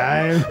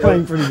 Yeah, I'm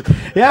playing pretty.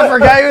 Yeah, for a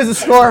guy who has a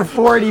score of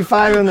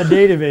 485 on the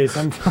database,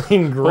 I'm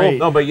playing great.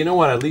 No, but you know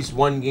what? At least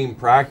one game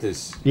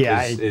practice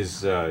Yeah,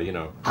 is you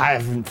know. I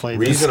haven't played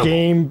Reasonable. this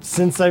game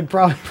since I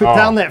probably put Oh.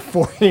 down that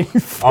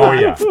 485. Oh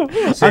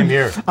yeah, same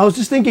here. I was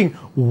just thinking,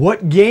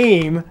 what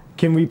game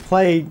can we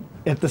play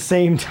at the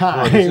same Oh,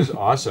 time this is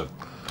awesome.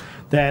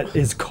 that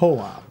is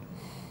co-op?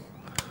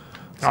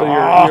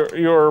 So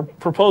your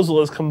proposal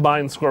is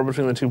combined score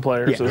between the two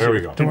players. Yeah. is There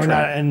we go. And we're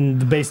not,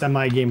 and based on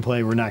my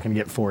gameplay, we're not going to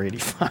get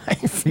 485.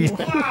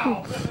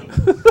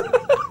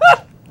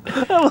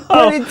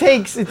 But it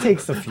takes a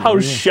few. How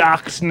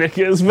shocked Nick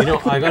is, You man.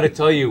 know, I got to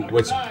tell you,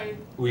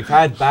 we've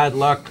had bad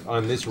luck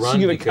on this run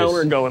You get a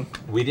counter because going.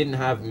 we didn't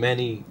have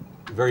many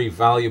very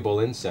valuable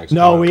insects.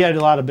 No, come we out. had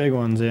a lot of big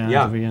ones. Yeah,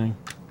 Yeah. at the beginning.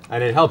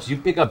 And it helps. You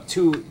pick up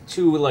two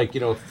like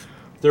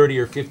 30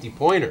 or 50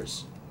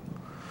 pointers,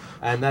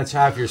 and that's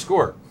half your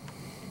score.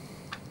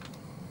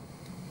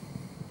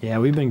 Yeah,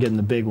 we've been getting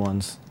the big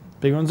ones.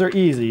 Big ones are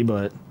easy,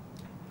 but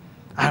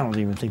I don't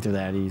even think they're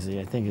that easy.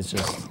 I think it's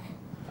just.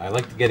 I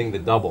like getting the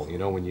double. You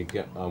know, when you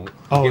get Oh.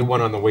 get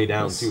one on the way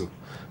down too.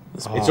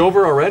 It's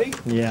over already.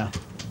 Yeah.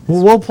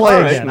 Well, we'll play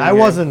All right. again. I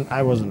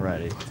wasn't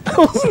ready.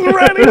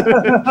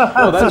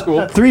 Oh, that's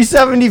cool.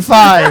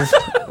 375.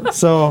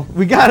 So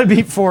we got to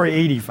beat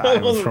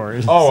 485, of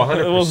course. Oh,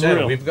 It was 100%.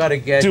 real. We've got to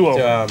get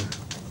Duo.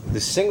 the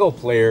single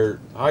player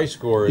high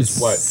score is It's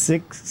what?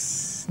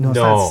 6. No, it's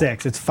No. not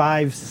 6. It's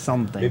 5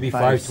 something. Maybe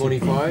 5,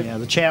 525? Yeah,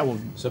 the chat will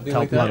Something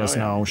help like that? let us Oh,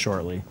 yeah. know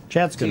shortly.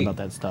 Chat's good See. about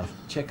that stuff.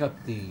 Check up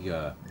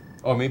the.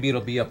 Oh, maybe it'll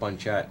be up on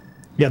chat.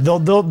 Yeah,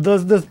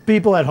 the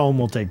people at home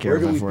will take care Where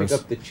of do that we for pick us.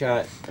 up the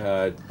chat?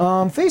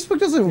 Facebook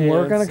doesn't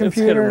work on a it's hit or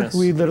computer. miss.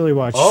 We literally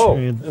watch. Oh.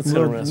 It's hit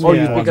or miss. Oh,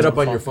 yeah, you pick it up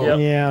on your phone. Yep.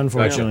 Yeah,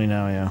 unfortunately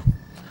now, yeah.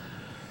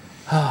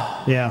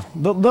 Yeah,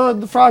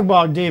 the frog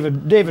bog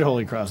David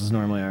Holycross is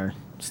normally our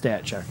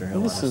stat checker.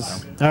 He'll This let us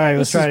is know. All right,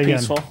 let's this try it is again.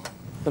 peaceful.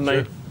 The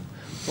night,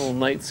 little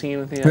night scene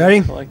at the end. Ready?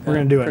 I like that. We're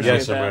gonna do it. Appreciate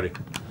Yes, I'm that. ready.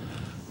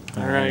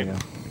 All There right. we go.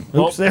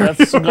 Well, Oops, there we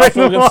that's go. off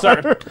to a good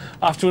start.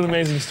 Off to an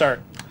amazing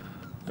start.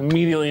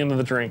 Immediately into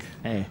the drink.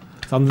 Hey,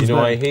 something's You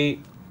know, I better. hate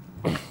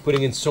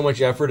putting in so much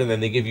effort and then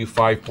they give you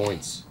 5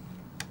 points.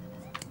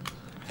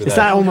 for It's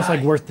that. not almost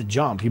like worth the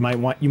jump. You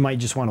might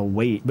just want to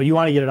wait, but you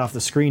want to get it off the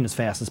screen as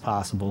fast as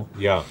possible,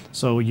 Yeah.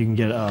 so you can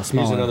get a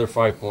smaller. Here's another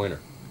 5-pointer.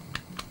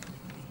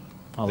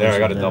 Oh, There, I there's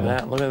got a one double.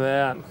 there. Look at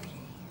that.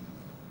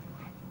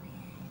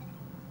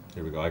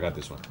 Here we go. I got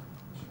this one.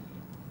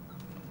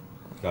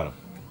 Got him.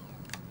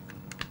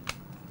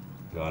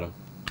 Got him.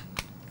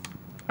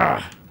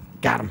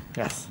 Got him.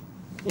 Yes.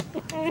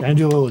 And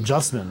do a little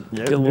adjustment.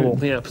 Yeah, Get a little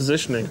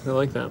positioning. I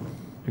like that.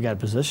 We got a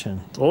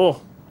position.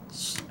 Oh,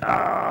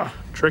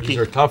 tricky. These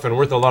are tough and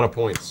worth a lot of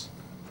points.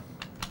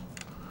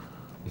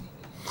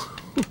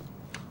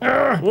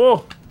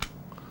 Whoa.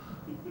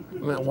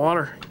 In that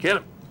water. Get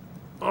him.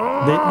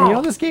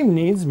 This game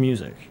needs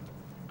music.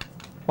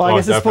 Well, I Oh,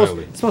 guess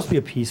definitely. it's supposed to be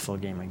a peaceful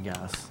game, I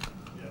guess.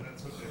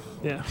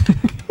 Yeah.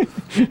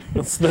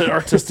 That's the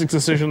artistic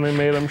decision they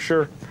made, I'm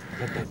sure.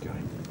 Get that guy.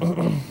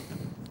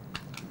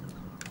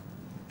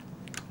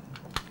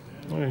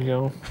 All There you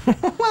go.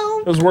 Well,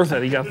 It was worth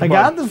it. He got the I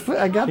bug. got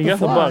the I got You the got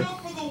the fly.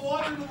 bug. For the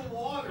water to the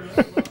water.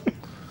 That's what-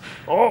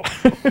 Oh,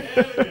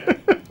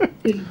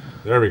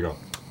 There we go.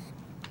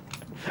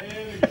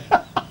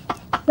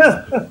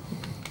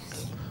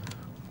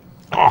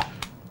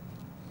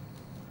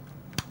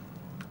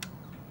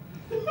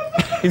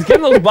 he's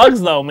getting those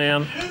bugs though,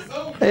 man.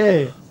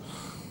 Hey,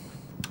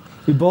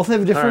 we both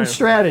have different All right.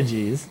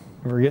 strategies.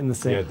 We're getting the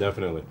same. Yeah,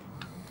 definitely.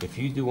 If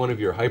you do one of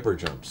your hyper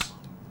jumps,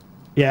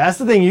 Yeah, that's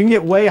the thing. You can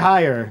get way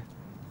higher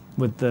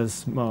with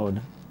this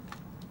mode.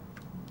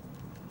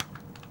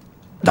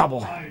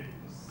 Double.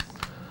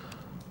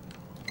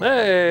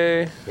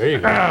 Hey. there you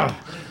go.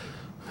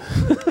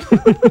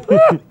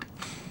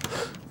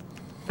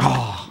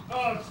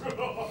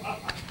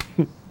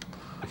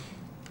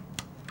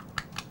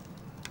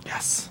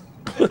 Yes.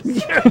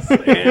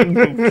 And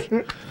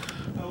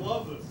I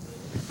love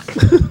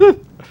this.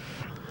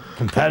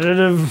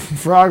 Competitive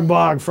frog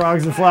bog,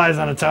 frogs and flies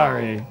on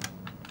Atari.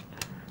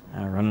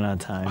 Running out of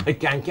time. I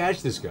can't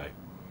catch this guy.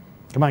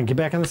 Come on, get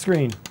back on the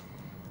screen.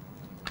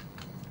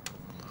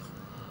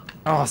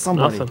 Oh,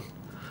 somebody. nothing.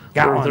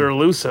 Got one. They're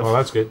elusive. Oh,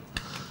 that's good.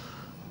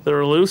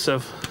 They're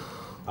elusive.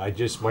 My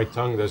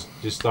tongue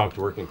just stopped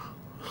working.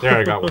 There,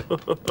 I got one.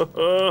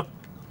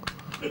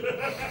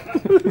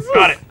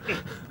 Got it.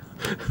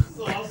 This is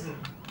awesome.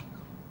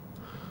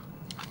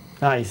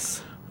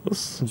 Nice.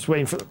 This- I'm just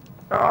waiting for.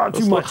 Oh,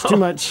 too much, too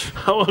much.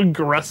 How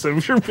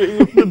aggressive you're being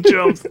with the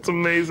jumps. It's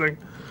amazing.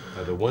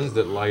 The ones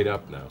that light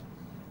up now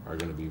are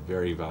going to be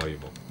very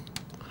valuable.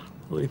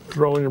 Really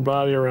throwing your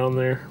body around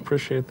there.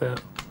 Appreciate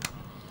that.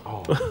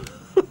 Oh,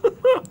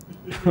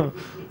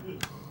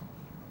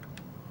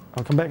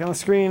 I'll come back on the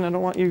screen. I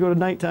don't want you to go to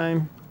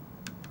nighttime.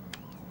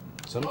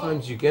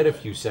 sometimes you get a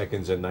few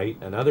seconds a night,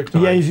 and other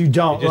times Yeah, you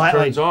don't. it just Like-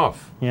 turns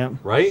off, Yep.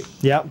 right?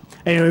 Yep.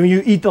 And when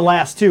you eat the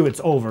last two, it's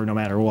over no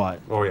matter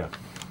what. Oh yeah.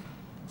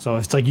 So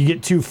it's like you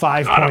get two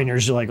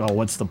 5-pointers, you're like, oh,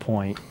 what's the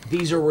point?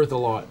 These are worth a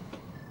lot.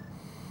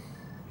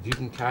 If you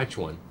can catch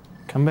one.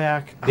 Come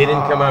back. They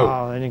didn't come out.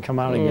 Oh, they didn't come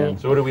out again.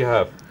 So what do we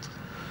have?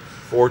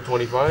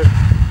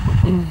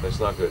 425? That's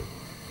not good.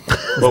 But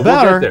we'll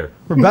Better. get there.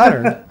 We're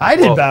better. I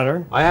did Well,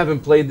 better. I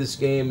haven't played this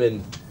game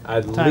in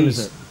at Time is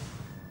least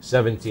it?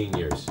 17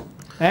 years.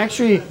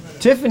 Actually,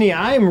 Tiffany,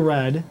 I'm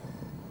red.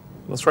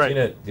 That's right.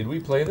 Tina, did we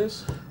play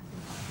this?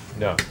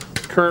 No.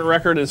 Current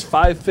record is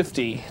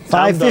 550. Tom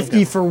 550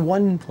 Duncan for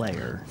one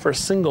player. for a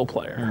single All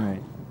player.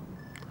 right.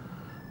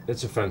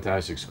 That's a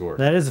fantastic score.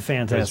 That is a 'Cause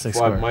fantastic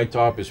score. My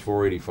top is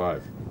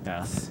 485.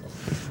 Yes.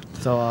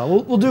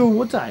 So we'll do,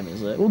 what time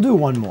is it? We'll do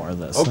one more of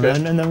this. Okay.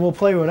 And then we'll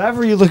play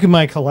whatever you look at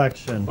my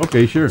collection.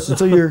 Okay, sure.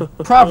 Until you're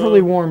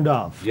properly warmed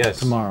up Yes.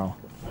 tomorrow.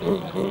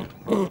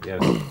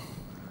 Yes.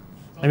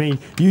 I mean,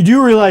 you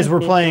do realize we're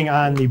playing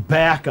on the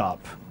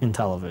backup in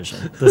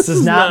television. This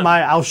is not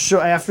my, I'll show,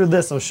 after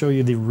this, I'll show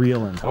you the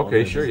real in television.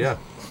 Okay, sure, yeah.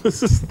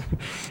 This is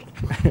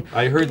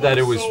I heard that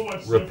it was So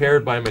much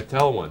repaired by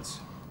Mattel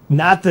once.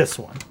 Not this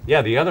one.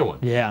 Yeah, the other one.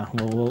 Yeah,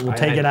 we'll I-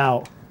 take I- it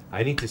out.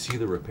 I need to see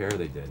the repair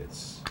they did.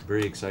 It's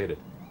very excited.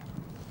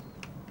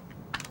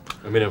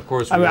 I mean, of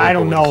course, I mean, won't I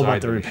don't go know inside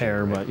about the machine,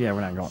 repair, right? but yeah,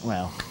 we're not going,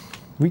 well,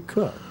 we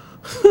could.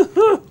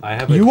 I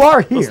have You a,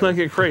 are here. let's not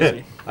get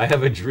crazy. I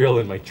have a drill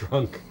in my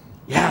trunk.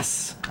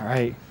 Yes. All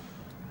right.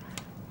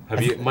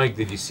 Have you, Mike?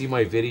 Did you see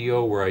my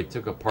video where I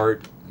took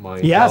apart my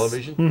Yes.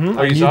 television? Mhm.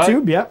 Oh, you On saw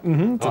YouTube, it? yep.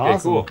 Mm-hmm. It's Okay,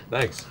 awesome. cool.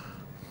 Thanks.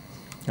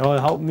 Oh,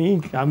 help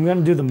me. I'm going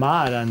to do the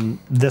mod on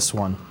this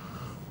one.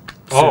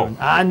 Oh, soon.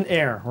 On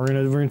air. We're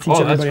gonna teach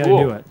Oh, that's everybody how cool.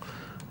 to do it.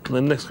 And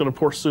then Nick's gonna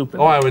pour soup in.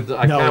 oh, I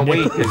can't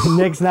wait. 'Cause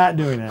Nick's not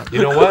doing that.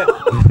 you know what?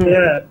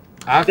 Yeah.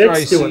 After I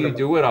Nick's see doing you them.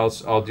 do it,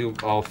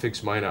 I'll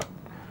fix mine up.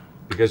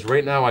 Because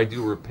right now I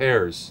do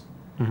repairs,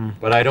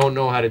 but I don't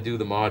know how to do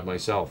the mod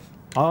myself.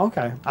 Oh,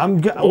 okay.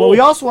 Well,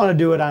 we also want to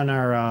do it on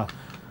our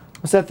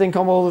what's that thing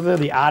called over there?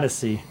 The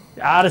Odyssey.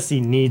 The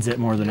Odyssey needs it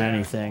more than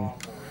anything.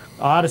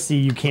 Odyssey,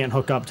 you can't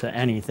hook up to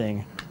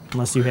anything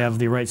unless you have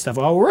the right stuff.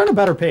 Oh, we're on a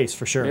better pace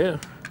for sure. Yeah.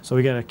 So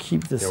we got to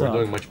keep this Yeah, we're up.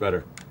 doing much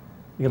better.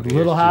 We got the Here's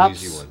little two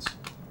hops. easy ones.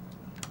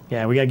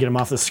 Yeah, we got to get them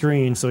off the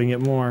screen so we can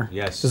get more.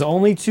 Yes. Because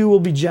only two will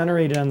be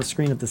generated on the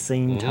screen at the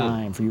same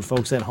time for you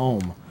folks at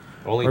home.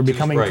 Only We're two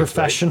becoming sprites, right?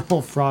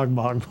 professional frog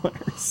bog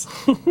players.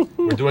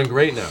 We're doing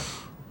great now.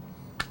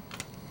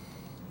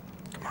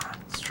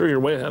 It's true, you're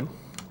way ahead.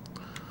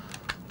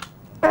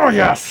 Oh,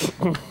 yes.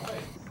 I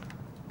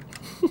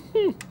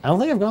don't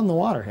think I've gone in the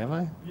water, have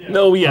I?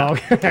 No, yeah.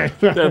 Okay.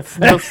 That's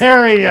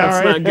There we go. let's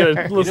right not get it.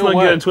 there. Let's You know not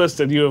get what? it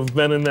twisted. You have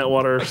been in that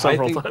water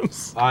several think-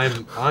 times.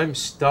 I'm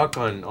stuck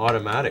on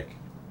automatic.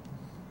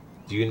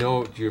 Do you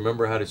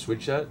remember how to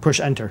switch that? Push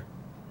enter.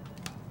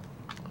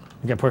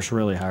 You got to push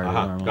really hard.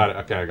 normally. Got it.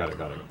 Okay, I got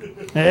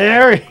it.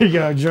 There you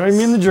go. Join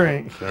me in the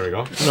drink. There we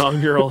go.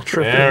 Inaugural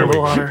trip There into the we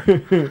go. water.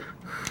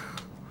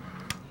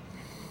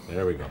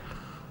 There we go.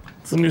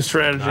 It's a new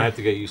strategy. I have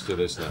to get used to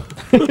this now.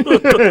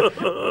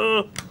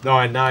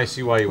 No, now I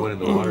see why you went in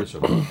the water so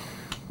much.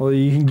 Well,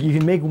 you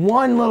can make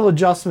one little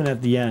adjustment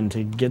at the end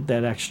to get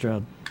that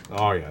extra.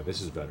 Oh yeah,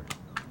 this is better.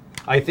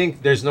 I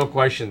think there's no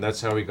question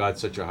that's how he got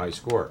such a high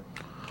score.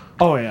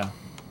 Oh, yeah.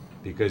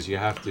 because you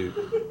have to.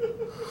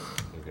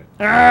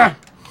 Okay.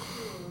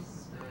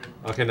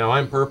 Okay, now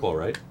I'm purple,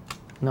 right?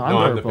 No, No, I'm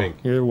I'm the purple. pink.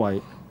 You're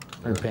white.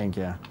 Or pink,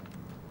 yeah.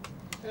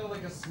 Kind of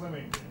like a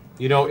swimming game.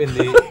 You know, in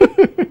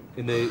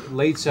the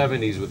late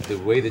 '70s, with the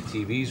way the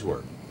TVs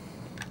were,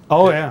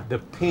 Oh, yeah. the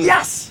pink.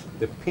 Yes!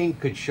 The pink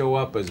could show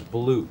up as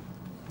blue.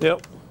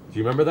 Yep. Do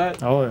you remember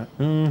that? Oh,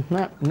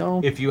 yeah.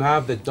 No. If you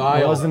have the I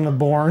dial, wasn't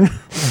born.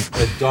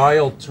 the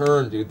dial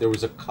turned, dude. There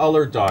was a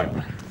color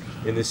dial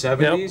in the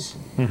 '70s.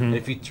 And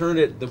if you turn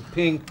it, the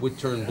pink would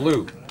turn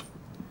blue.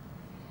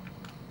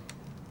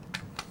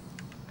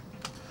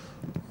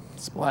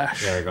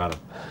 Splash. Yeah, I got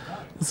him.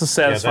 It's a Yeah,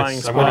 satisfying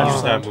I'm gonna use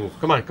splash. that move.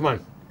 Come on, come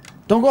on.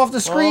 Don't go off the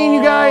screen,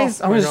 you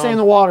guys. I'm we're going to stay in gone.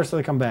 the water so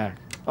they come back.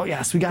 Oh,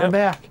 yes, we got them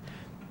Yep. back.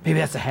 Maybe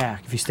that's a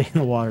hack. If you stay in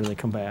the water, they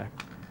come back.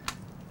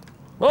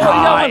 Oh, you Ah,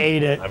 got I one.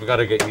 ate it. I've got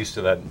to get used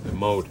to that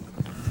mode.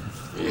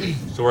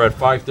 So we're at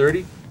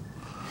 5:30.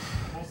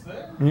 Almost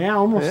there? Yeah,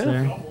 almost Yeah.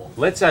 there.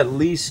 Let's at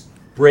least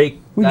break.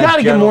 We that got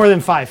to get gentle- more than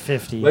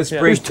 550. Let's Yeah.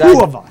 break There's two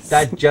that, of us.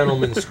 that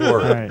gentleman's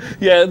score. All right.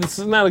 Yeah, it's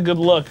not a good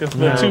look if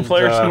the No.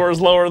 two-player And, score is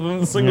lower than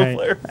the single Right.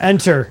 player.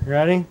 Enter.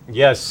 Ready?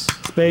 Yes.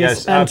 Space,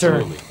 yes, enter.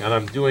 absolutely. And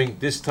I'm doing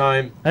this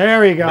time. There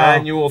we go.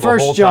 Manual the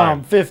First whole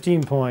jump, time.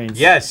 15 points.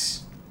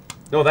 Yes.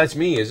 No, that's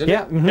me, isn't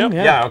Yeah. it? mhm, Yep.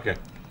 yeah. Yeah. Okay.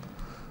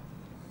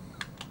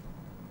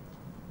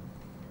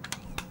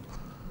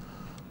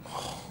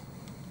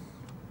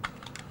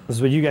 This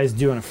is what you guys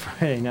do on a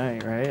Friday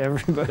night, right?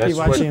 Everybody That's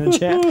what- watching in the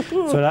chat. That's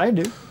what I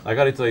do. I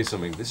got to tell you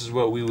something. This is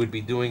what we would be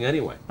doing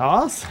anyway.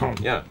 Awesome.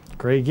 Yeah.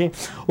 Great game.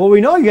 Well,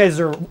 we know you guys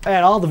are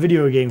at all the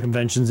video game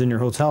conventions in your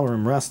hotel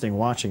room resting,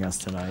 watching us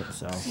tonight.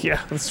 So, Yeah,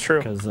 that's true.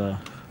 because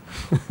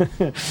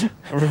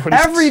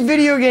Everybody's every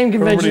video game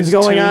convention is everybody's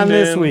going on tuned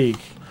this in. week.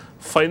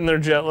 fighting their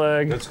jet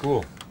lag. That's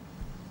cool.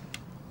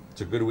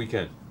 It's a good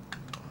weekend.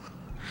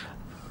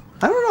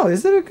 I don't know.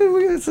 Is it a good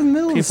week? It's in the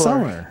middle of People are-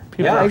 summer.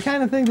 people Yeah. I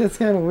kind of think that's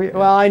kind of weird.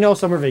 Well, I know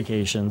summer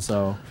vacation,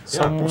 so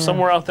Yeah.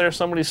 Somewhere out there,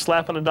 somebody's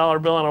slapping a dollar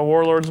bill on a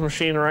Warlord's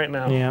machine right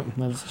now. yeah,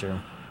 that's true.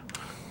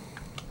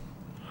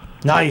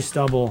 Nice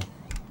double.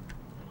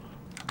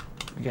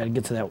 We got to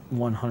get to that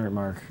 100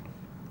 mark.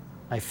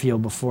 I feel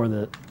before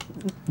the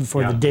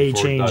Yeah, day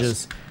before it does.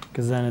 changes,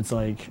 because then it's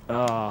like,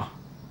 I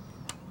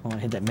want to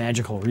hit that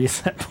magical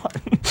reset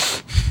button.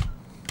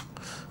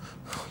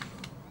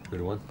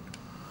 Good one.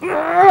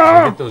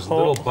 Get those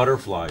little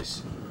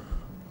butterflies.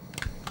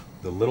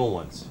 The little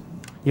ones.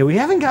 Yeah, we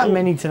haven't got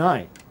many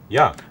tonight.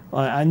 Yeah.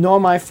 I know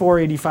my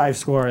 485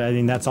 score. I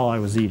think that's all I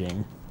was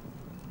eating.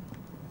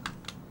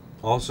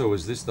 Also,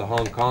 is this the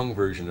Hong Kong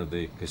version of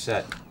the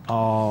cassette?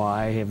 Oh,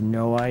 I have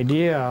no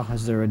idea.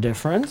 Is there a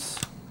difference?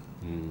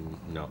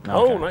 No.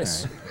 Oh, Okay,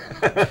 nice.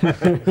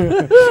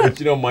 But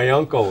you know, my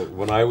uncle,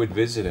 when I would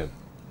visit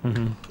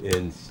him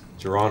in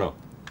Toronto,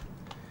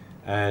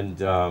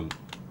 and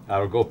I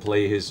would go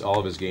play all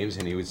of his games,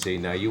 and he would say,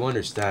 "Now you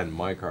understand,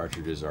 my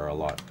cartridges are a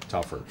lot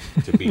tougher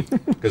to beat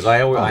because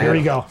I Oh, here had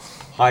we go.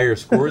 higher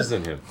scores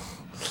than him,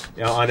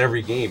 you know, on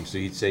every game." So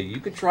he'd say, "You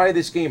could try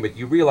this game, but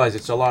you realize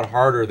it's a lot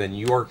harder than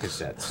your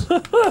cassettes."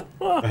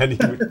 And he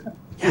would,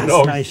 Yes, you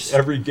know, nice.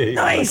 every game. he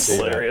would Nice. say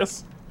that.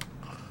 Hilarious.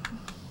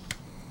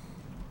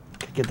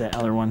 Get that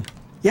other one.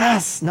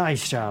 Yes,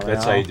 nice job.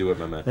 That's Al. how you do it,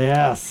 my man.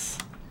 Yes,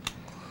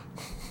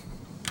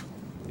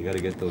 You got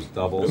to get those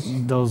doubles.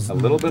 those. A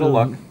little bit of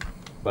luck,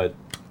 but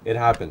it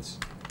happens.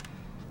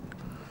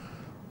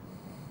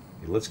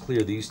 Okay, let's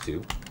clear these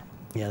two.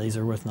 Yeah, these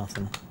are worth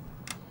nothing.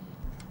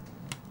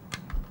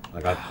 I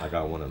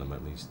got one of them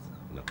at least.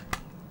 No.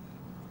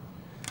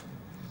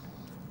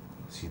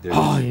 See,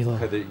 Oh, you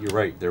look- you're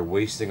right. They're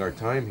wasting our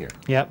time here.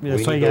 Yep, that's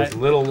We why need you those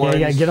got. little Yeah, you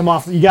gotta ones. get them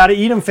off. You gotta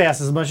eat them fast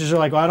as much as you're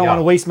like. Well, I don't Yeah. want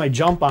to waste my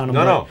jump on them.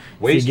 No.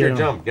 Waste your them,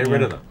 jump. Get rid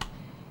yeah. of them.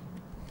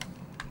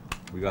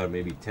 We got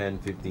maybe 10,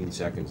 15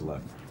 seconds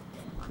left.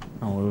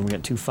 Oh, we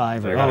got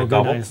 2-5. I got a good,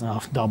 double. nice.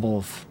 Oh,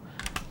 double.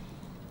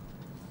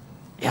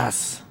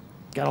 Yes,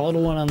 got a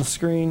little one on the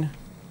screen.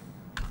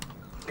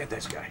 Get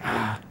this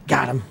guy.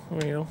 Got him.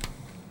 There you go.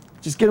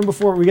 Just get them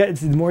before we get.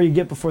 The more you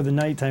get before the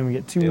nighttime, we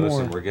get two Hey, more.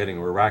 listen,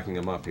 we're racking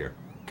them up here.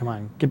 Come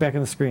on, get back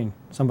on the screen,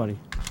 somebody.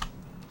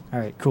 All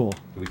right, cool.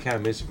 We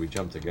can't miss if we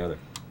jump together.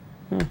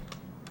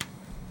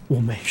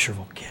 We'll make sure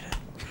we'll get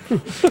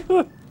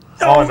it.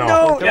 Oh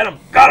no! Get him!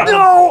 Got him!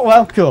 No,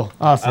 well, cool,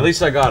 awesome. At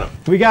least I got him.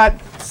 We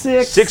got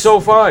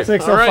 605.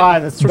 605. All right.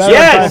 That's better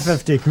Yes! than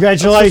 550.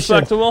 Congratulations.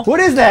 respectable. What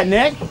is that,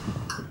 Nick?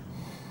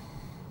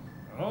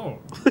 Oh.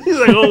 He's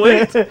like, oh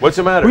wait. What's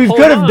the matter? We Hold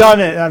could have on. done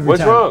it every What's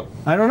time. wrong?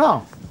 I don't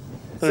know.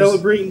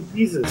 Celebrating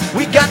Jesus.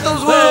 We got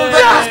those world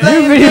records.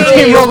 New video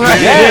game world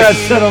record. Yes.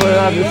 Yeah, settle it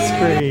on the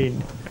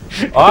screen.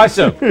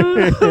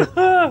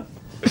 Awesome.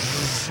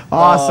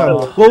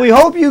 Awesome. Well, we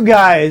hope you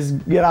guys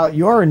get out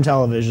your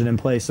Intellivision and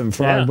play some Yeah.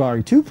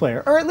 Frogbarg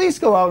 2-player, or at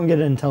least go out and get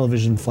an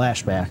Intellivision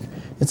flashback.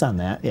 It's on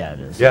that. Yeah, it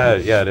is. Yeah,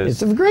 it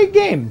It's is. a great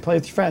game. Play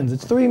with your friends.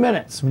 It's 3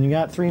 minutes. When you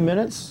got 3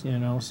 minutes, you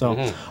know. So,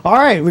 Mm-hmm. all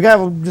right, we're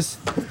just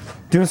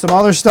doing some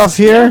other stuff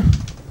here.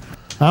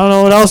 I don't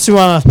know what else you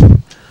want to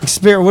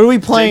experience. What are we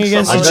playing Jigsaw.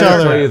 against I each gotta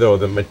other? tell you though,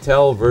 the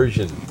Mattel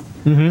version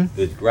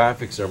the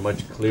graphics are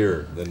much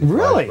clearer than the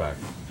Really? flashback.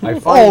 I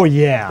find Oh,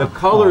 yeah. the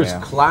colors Oh,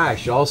 yeah.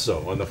 clash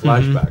also on the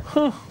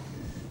flashback.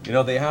 You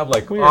know, they have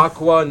like Weird.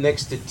 aqua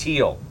next to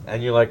teal,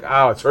 and you're like,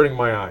 "Oh, it's hurting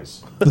my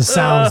eyes." The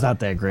sound's not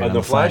that great On on the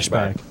the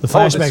flashback. The the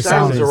flashback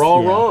sounds sound are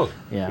all yeah. wrong.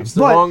 Yeah. It's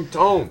the But- wrong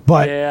tone.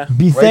 But Yeah.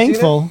 be Right,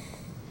 thankful.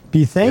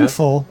 Be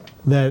thankful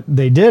that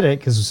they did it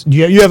because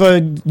you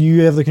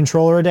have the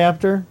controller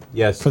adapter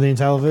Yes. for the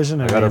Intellivision.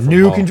 And got we it have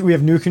from Paul. we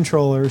have new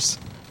controllers.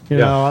 You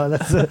Yeah. know,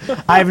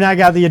 I have not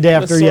got the The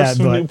adapter source yet, of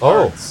new but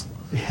parts.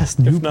 yes,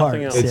 new nothing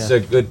parts. else.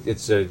 It's Yeah.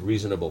 it's a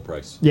reasonable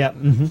price. Yeah.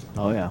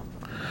 Oh yeah.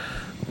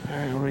 All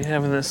right, what do we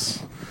have in this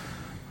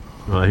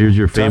Here's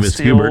your famous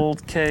dusty Hubert.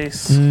 old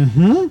case?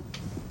 Mm-hmm.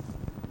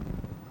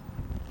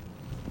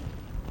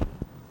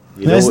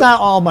 You know It's what- not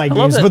all my love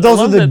games, that- but those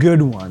I are love the that-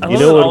 good ones. I You love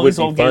know that what all would these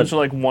be old fun? games are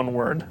like one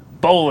word.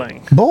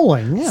 Bowling.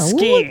 Bowling. Yeah.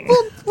 Skiing.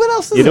 What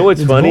else is You know it?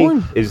 what's It's funny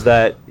bowling? is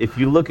that if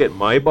you look at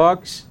my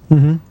box,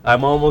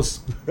 I'm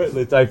almost.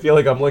 I feel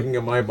like I'm looking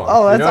at my box.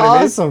 Oh, You that's know what I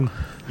mean? awesome.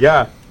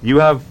 yeah, you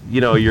have,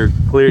 you're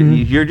clear.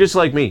 You're just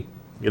like me,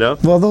 you know.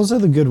 Well, those are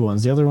the good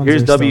ones. The other ones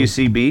Here's are still-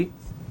 WCB.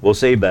 We'll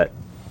save that.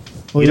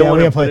 Well, You yeah, don't we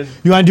wanna gotta play. put in-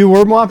 You want to do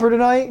Word Whopper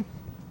tonight?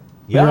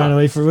 Yeah. You want to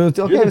wait for? Okay,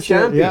 the let's do it.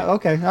 champion. Yeah.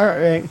 Okay. All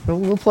right.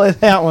 We'll play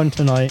that one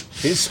tonight.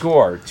 His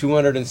score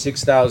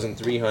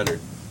 206,300,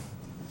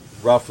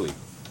 roughly.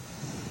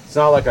 It's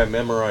not like I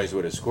memorized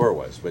what his score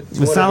was, but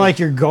It's not like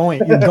you're going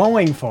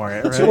for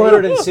it, right?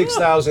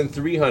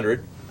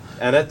 206,300.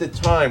 And at the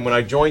time when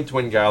I joined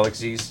Twin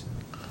Galaxies,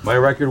 my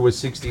record was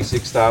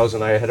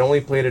 66,000. I had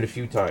only played it a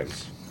few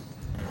times.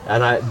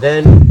 And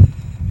then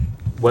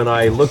when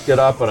I looked it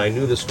up and I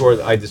knew the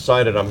score, I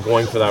decided I'm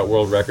going for that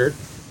world record.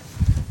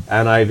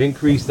 And I've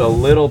increased a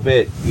little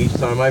bit each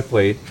time I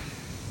played.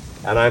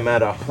 And I'm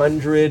at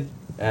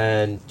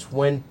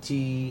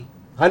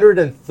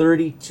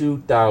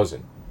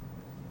 132,000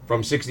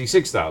 from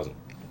 66,000.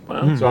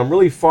 Wow. So I'm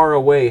really far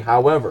away.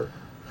 However,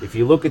 if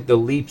you look at the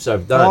leaps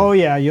I've done, Oh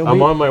yeah,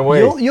 I'm on my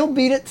way. You'll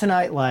beat it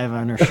tonight live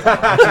on our show.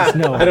 Just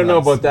know I don't know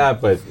this. about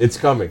that, but it's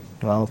coming.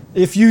 Well,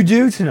 if you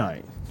do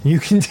tonight, you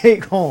can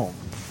take home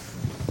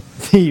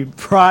the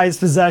prized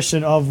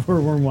possession of where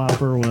Worm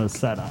Whopper was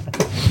set on.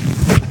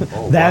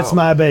 Oh, That's wow.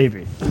 my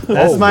baby.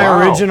 That's Oh, my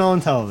wow. original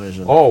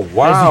Intellivision. Oh,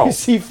 wow. As you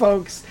see,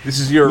 folks. This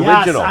is your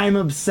Yes, original. I'm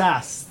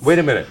obsessed. Wait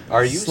a minute.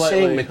 Are you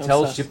Slightly saying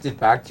Mattel obsessed. shipped it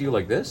back to you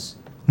like this?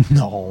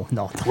 No.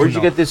 Where'd you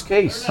get this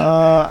case?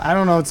 I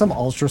don't know. It's some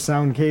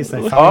ultrasound case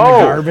I found in Oh.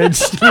 the garbage.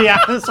 To be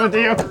honest with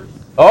you,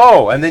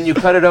 Oh, and then you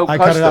cut it out I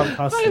cut custom. it out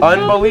custom.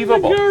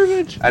 Unbelievable.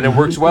 Garbage. And it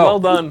works well. Well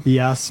done.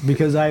 Yes,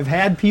 because I've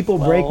had people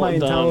break my Well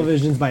done.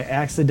 televisions by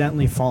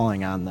accidentally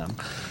falling on them.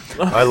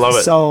 I love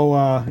it.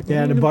 So,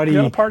 yeah, the buddy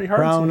gotta party hard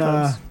around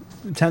sometimes.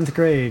 10th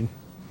grade,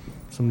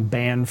 some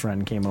band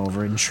friend came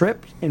over and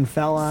tripped and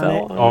fell on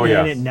Fell it. on Oh,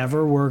 yeah. And it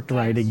never worked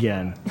right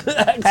again.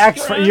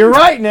 You're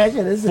right, Nick.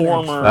 It is an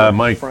ex- Former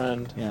Mike.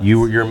 friend. Yeah.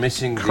 You're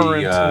missing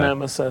Current the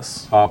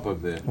nemesis. top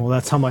of the. Well,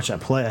 that's how much I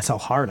play. That's how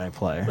hard I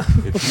play.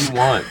 If you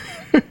want,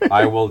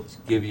 I will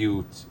give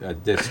you a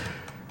disc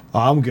Oh,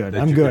 I'm good.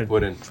 that I'm you can good.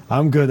 put in.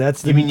 I'm good.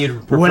 That's the. You mean you'd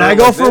prefer when I it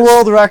go like for this?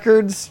 world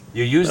records,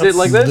 You used it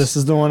like this this?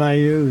 is the one I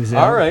use.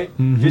 Yeah. All right.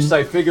 Just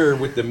I figure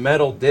with the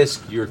metal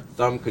disc, your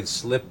thumb could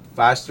slip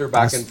faster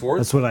back and forth.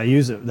 That's what I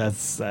use it.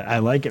 I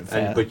like it fat.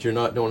 And, but you're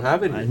not don't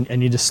have it. I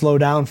need to slow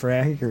down for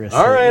accuracy.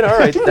 All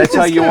right. That's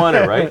how you want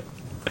it, right?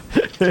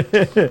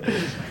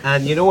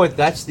 And you know what?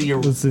 That's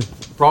Let's see.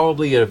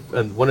 probably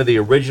one of the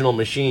original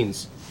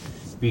machines,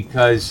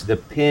 because the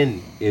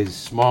pin is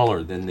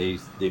smaller than they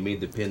made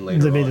the pin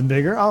later They made on. them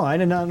bigger. Oh, I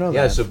did not know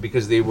Yeah, that. so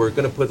because they were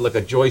going to put like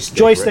a joystick.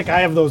 Joystick. right? I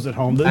have those at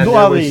home. And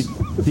Well, these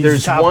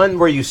there's top- one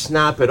where you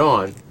snap it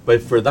on,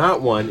 but for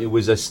that one, it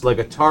was like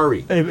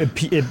Atari.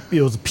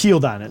 It was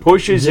peeled on it.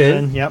 Pushes Yeah,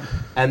 in. Yep.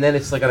 And then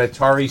it's like an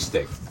Atari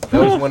stick.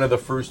 That was one of the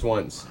first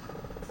ones.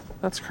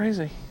 That's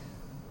crazy.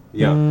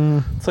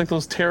 Yeah. It's like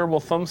those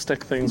terrible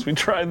thumbstick things we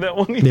tried that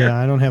one year. Yeah,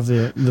 I don't have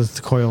the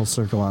coil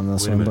circle on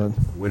this Wait a one, minute.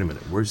 but Wait a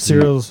minute. Where's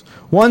serials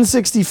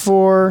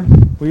 164.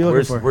 What are you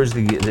looking for? Where's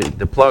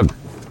the plug?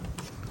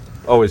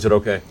 Oh, is it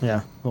okay?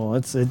 Yeah. Well,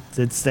 it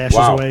stashes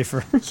Wow. away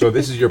for. So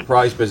this is your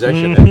prized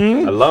possession.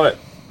 Then. I love it.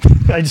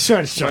 I just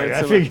tried to show you. I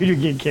It's figured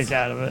you'd get a kick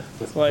out of it.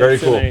 That's why Very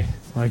it's cool. in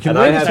I can And win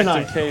I it have-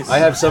 tonight. case. I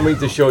have something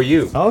to show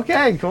you.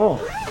 Okay,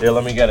 cool. Here,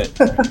 let me get it.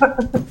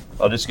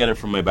 I'll just get it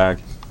from my bag.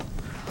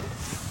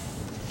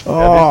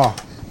 Oh,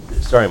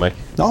 Sorry, Mike.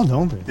 no,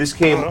 don't be. This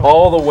came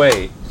all the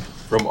way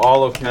from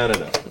all of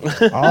Canada.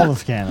 All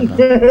of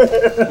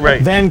Canada.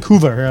 Right.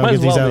 Vancouver. Here, I'll Might get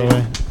as these well out of be.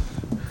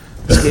 the way.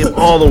 This came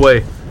all the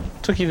way.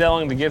 Took you that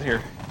long to get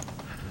here.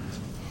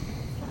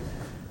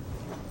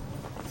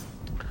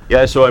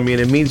 Yeah, so I mean,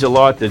 it means a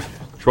lot to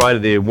try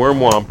the Worm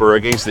Whomper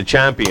against the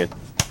champion.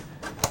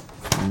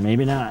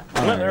 Maybe not.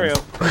 Oh, Oh, there we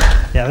go.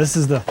 Yeah, this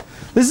is the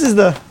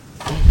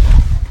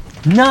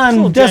none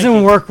little doesn't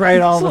janky. work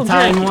right all It's a the little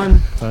time janky.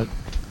 one. But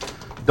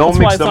Don't That's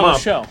why mix it's them on the up.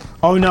 show.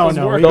 oh no, Those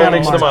no, work. we Don't gotta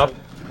mix them mark. up.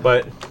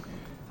 But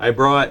I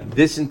brought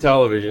this in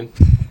television,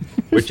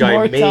 which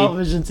More I made.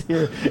 televisions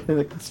here in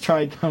the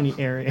Tri-County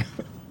area.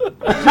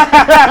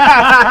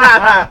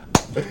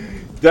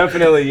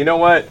 Definitely. You know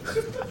what?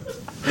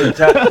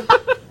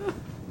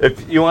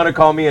 If you want to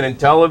call me an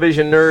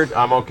Intellivision nerd,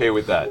 I'm okay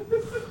with that.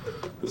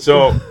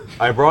 So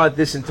I brought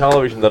this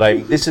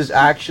Intellivision this is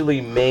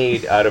actually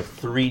made out of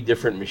 3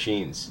 different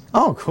machines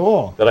Oh,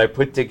 cool. that I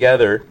put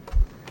together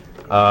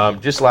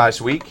just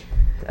last week.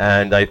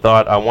 And I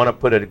thought I want to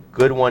put a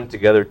good one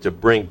together to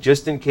bring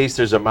just in case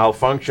there's a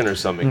malfunction or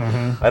something.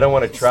 I don't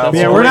want to travel.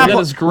 Yeah, Oh, we're not, that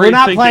is we're great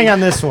not thinking. playing on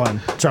this one.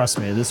 Trust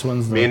me, this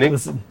one's the. Meaning?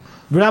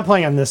 We're not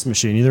playing on this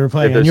machine. Either we're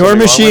playing If on there's your something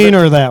wrong with machine it?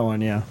 or that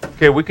one, yeah.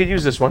 Okay, we could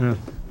use this one.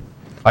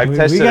 I've We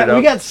tested got, it out.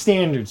 we got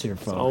standards here,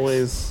 folks.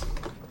 Always.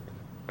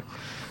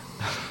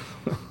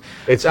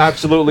 It's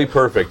absolutely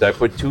perfect. I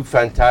put 2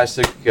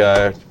 fantastic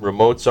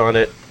remotes on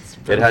it.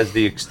 It has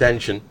the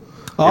extension.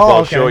 If I'll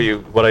okay. show you,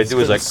 what I do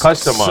is I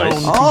customize.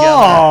 sewn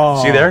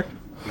Oh! See there?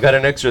 You got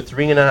an extra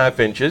 3.5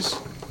 inches.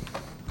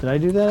 Did I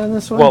do that on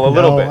this one? Well, a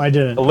little no, bit. I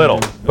didn't. A little.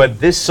 But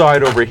this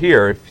side over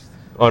here,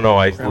 oh no,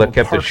 I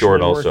kept it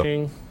short also.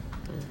 Working.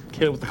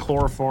 Kit it with the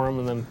chloroform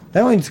and then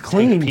That one's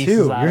clean pieces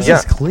too. out Yours of Yeah.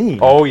 is clean.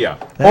 Oh yeah.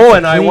 That's a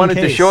And I clean wanted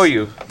to case. show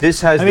you.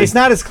 This has I mean, it's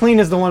not as clean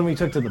as the one we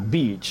took to the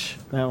beach.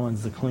 That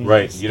one's the cleanest.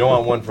 right. You don't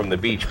want one from the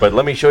beach, but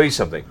let me show you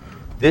something.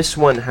 This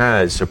one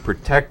has a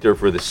protector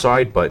for the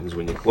side buttons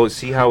when you close.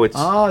 See how it's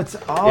Oh, it's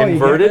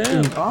Inverted?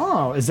 You got,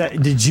 oh, is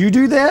that? Did you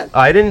do that?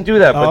 I didn't do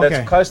that, but Oh, okay.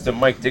 that's custom.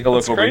 Mike, take a look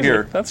That's over crazy.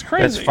 here. That's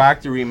crazy. That's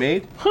factory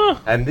made.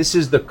 And this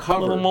is the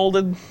cover little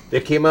molded.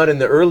 that came out in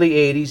the early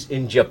 80s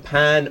in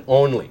Japan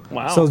only.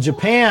 Wow. So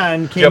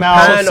Japan came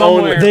Japan out.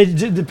 only.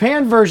 The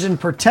Japan version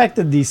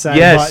protected these side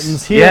Yes,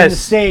 buttons. Here in the yes.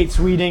 States,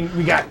 we didn't.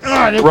 We got.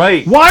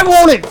 Right. Why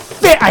won't it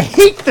fit? I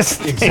hate this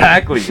thing.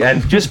 Exactly.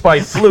 And just by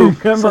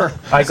fluke, Remember,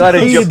 I got a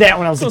hated that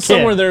when I was so a kid.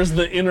 somewhere there's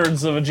the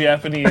innards of a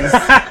Japanese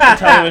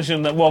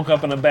television that woke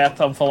up in a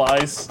bathtub full of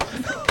ice.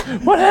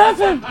 What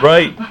happened?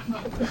 Right.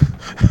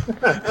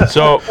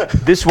 So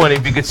this one,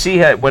 if you could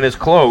see when it's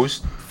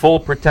closed, full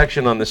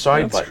protection on the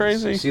side That's buttons.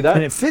 crazy. See And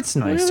that? it fits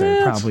nicer, at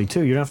that. probably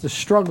too. You don't have to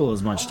struggle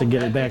as much to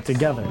get it back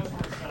together.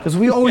 Because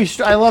we always,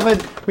 I love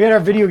it. We had our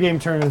video game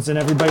tournaments, and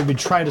everybody would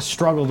try to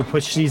struggle to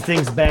push these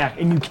things back,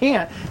 and you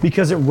can't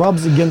because it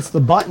rubs against the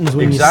buttons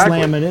when Exactly.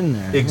 you slam it in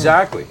there.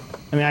 Exactly.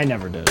 I mean, I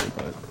never did it,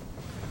 but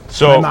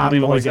So my mom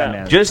leave it always like got that.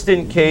 mad. just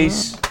in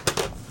case,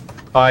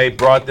 I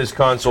brought this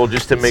console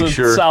just to make It's a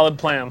sure. solid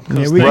plan. 'cause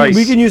Yeah, we, Right.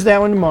 we can use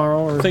that one tomorrow.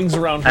 Or, things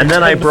around here And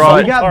then I tend to brought- fall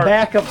we got apart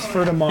backups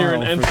for tomorrow. here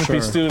in for Entropy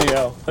sure.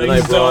 Studio. And I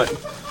Things brought.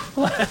 don't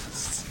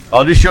last.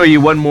 I'll just show you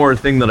one more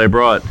thing that I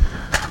brought.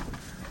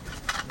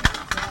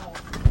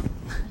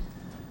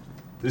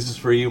 This is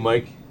for you,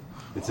 Mike.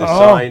 It's a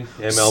signed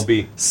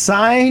MLB.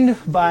 Signed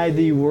by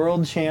the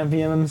world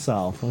champion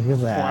himself. Look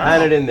at that.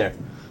 Pan it in there.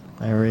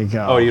 There we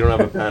go. Oh, you don't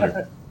have a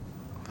panner.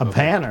 a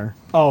panner.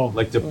 Oh,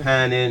 Like to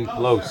pan in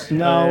close.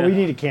 no, yeah. we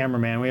need a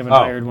cameraman. We haven't Oh.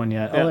 hired one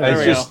yet. Yeah, Oh, there it's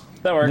we just- go.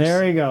 That works.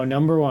 there we go.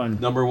 Number one.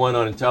 Number 1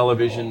 on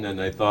television, and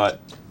I thought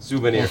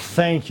souvenir.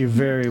 Thank you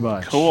very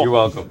much. Cool. You're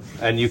welcome.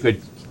 And we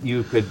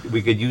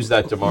could use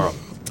that tomorrow.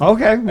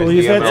 Okay, we'll the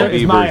use that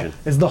MLB version.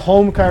 as the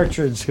home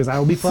cartridge because I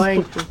will be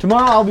playing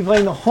tomorrow. I'll be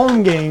playing the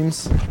home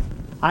games.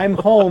 I'm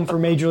home for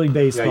Major League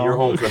Baseball. Yeah, you're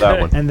home for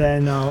that one. And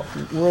then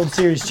World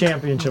Series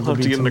Championship I'll will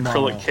have to be get an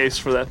tomorrow. acrylic case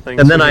for that thing.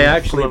 And so then we I can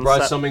actually put it on brought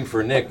set. something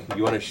for Nick.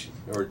 You want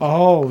to?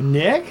 Oh,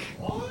 Nick.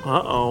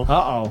 Uh-oh.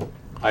 Uh-oh.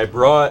 I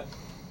brought.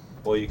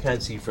 Well, you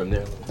can't see from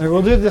there. All right,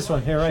 we'll do this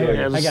one here, right Sure.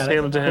 here. Yeah, I just got it.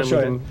 hand it to I'll him. show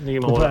You you. can- you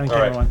can We'll hold put it on it.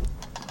 camera All right. one.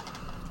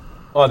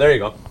 Oh, there you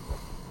go.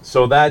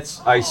 So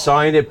I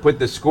signed it, put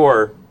the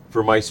score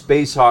for my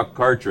Space Hawk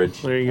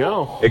cartridge. There you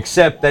go.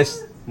 Except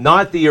that's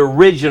not the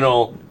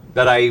original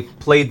that I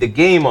played the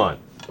game on.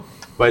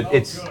 But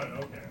it's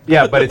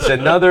yeah, but it's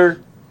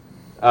another.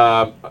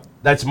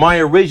 That's my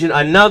original,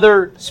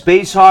 another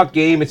Space Hawk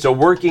game. It's a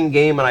working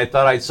game, and I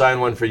thought I'd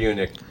sign one for you,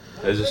 Nick,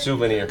 as a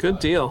souvenir. Good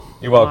deal.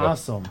 You're welcome.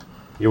 Awesome.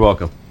 You're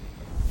welcome.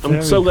 I'm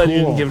Very so glad you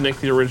cool. didn't give Nick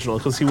the original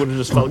because he would have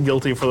just felt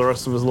guilty for the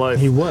rest of his life.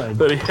 He would.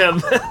 That he had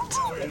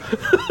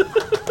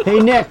that. Hey,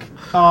 Nick,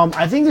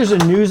 I think there's a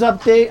news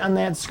update on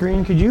that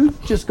screen. Could you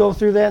just go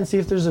through that and see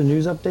if there's a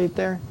news update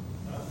there?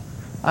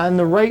 On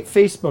the right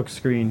Facebook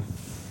screen.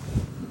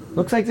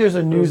 Looks like there's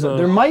a news. There's a-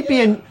 There might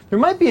be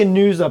a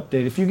news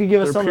update. If you could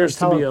give us There something appears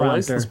to be a teleprompter.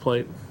 license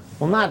plate.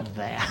 Well, not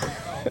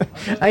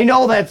that. I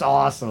know that's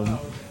awesome.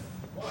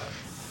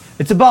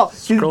 It's about.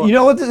 Scroll You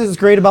know what is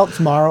great about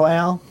tomorrow,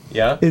 Al?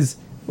 Yeah. Is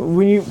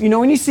when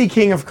you see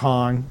King of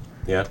Kong.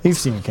 Yeah. You've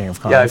seen King of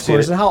Kong, Yeah, of I've seen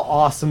course, it. and how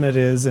awesome it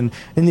is, and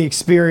the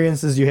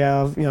experiences you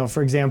have. You know,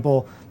 for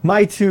example,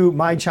 my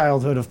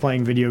childhood of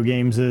playing video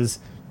games is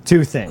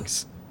two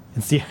things.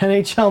 It's the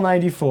NHL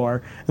 '94,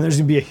 and there's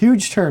gonna be a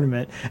huge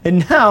tournament.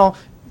 And now,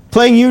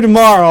 playing you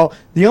tomorrow,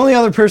 the only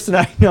other person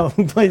I know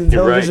who plays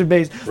You're right, television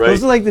based. right.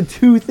 Those are like the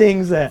two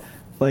things that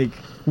like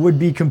would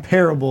be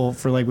comparable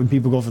for like when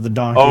people go for the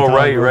Donkey Oh, Kong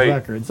right, World right.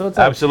 Record. So it's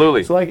like,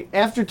 Absolutely. So like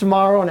after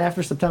tomorrow and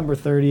after September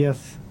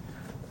 30th.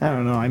 I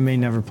don't know. I may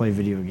never play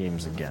video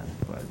games again,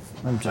 but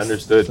I'm just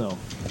Understood. So,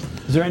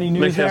 is there any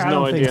news Nick there? has I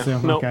no don't idea.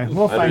 think so. Nope. Okay,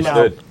 we'll find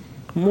Understood.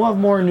 out. We'll have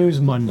more news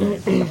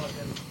Monday.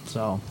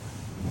 So,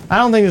 I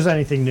don't think there's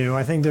anything new.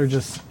 I think they're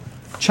just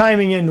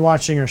chiming in,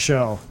 watching our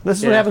show. This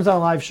is what Yeah. happens on a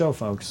live show,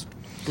 folks.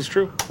 It's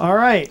true. All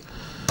right.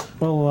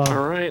 Well,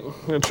 All right. I'm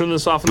going to turn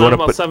this off and You on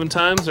wanna about put- 7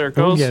 times. There it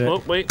We'll goes. get it.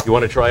 Oh, wait. You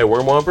want to try a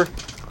worm whomper?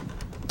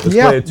 Let's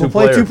yeah, play a we'll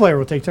play two-player. 2-player.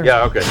 We'll take turns.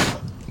 Yeah, okay.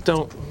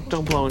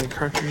 Don't blow any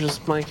cartridges,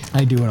 Mike.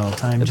 I do it all the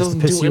time It just to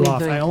doesn't piss do you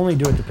off. anything. I only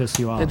do it to piss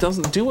you off. It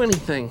doesn't do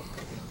anything.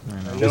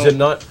 Is it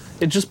not?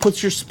 It just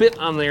puts your spit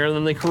on there and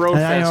then they corrode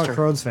I know faster. it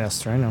corrodes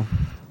faster. I know.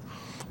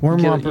 Worm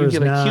You whopper is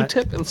get a not.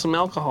 Q-tip and some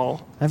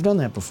alcohol. I've done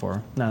that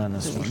before. Not on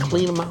this And one. you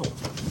clean them out.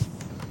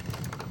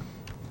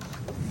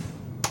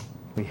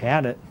 We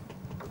had it.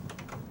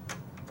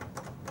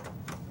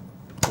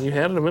 You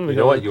had it a minute ago. You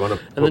know what? You want to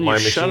and put then my you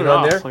shut machine it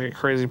on off there? like a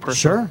crazy person.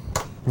 Sure.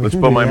 We Let's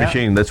can put do my that.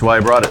 machine. That's why I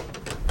brought it.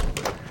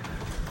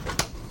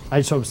 I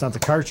just hope it's not the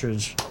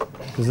cartridge,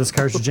 because this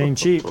cartridge ain't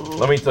cheap.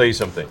 Let me tell you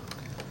something.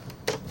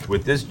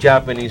 With this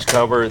Japanese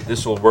cover,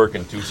 this will work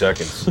in 2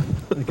 seconds.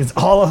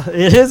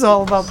 It is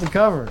all about the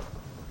cover.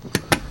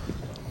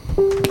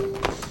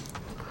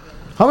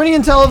 How many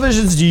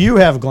Intellivisions do you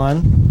have,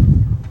 Glenn?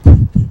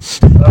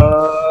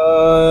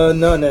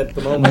 None at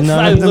the moment. None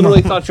I at the literally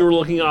moment. thought you were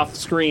looking off the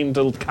screen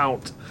to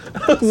count.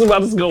 I was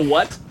about to go,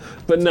 what?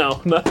 But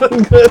no,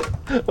 nothing good.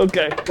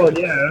 Okay. Well,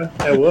 yeah,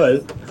 I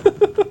was.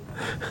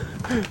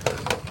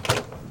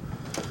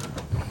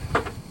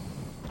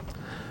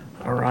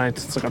 All right.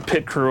 It's like a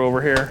pit crew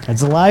over here.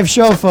 It's a live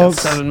show, folks.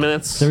 7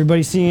 minutes. Is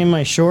everybody seeing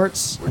my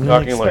shorts? And they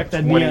Talking like expect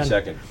I'd be 20 on-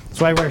 seconds. That's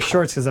why I wear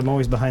shorts, because I'm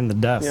always behind the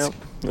desk. Yep.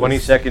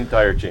 20-second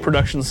tire change.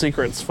 Production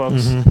secrets,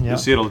 folks. Yep. You'll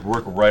see it'll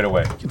work right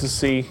away. Get to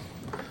see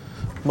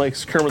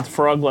Mike's Kermit the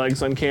Frog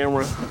legs on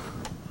camera.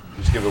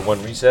 Just give it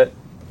one reset.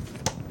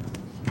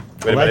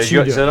 Wait a Let minute.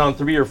 you Is do that it. on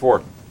 3 or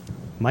 4?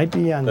 Might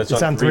be on. That's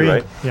it's on on 3, 3,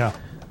 right? Yeah.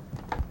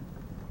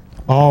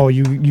 Oh,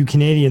 you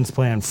Canadians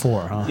play on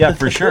 4, huh? Yeah,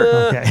 for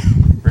sure. Okay.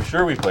 For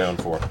sure we play on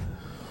 4.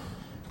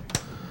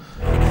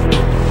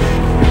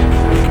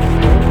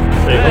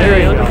 There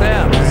you go.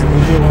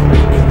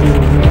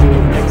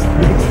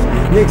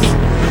 Nick's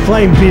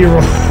playing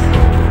B-roll.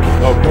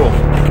 Oh, cool.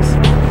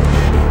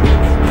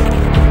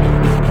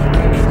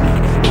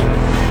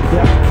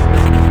 Yeah.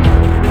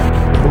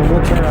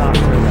 We'll turn it off.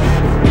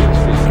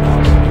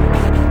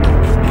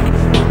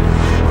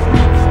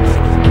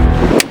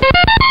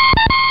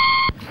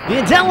 The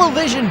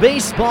Intellivision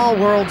Baseball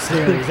World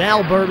Series,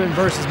 Al Bourbon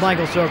versus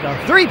Michael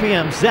Soka, 3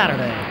 p.m.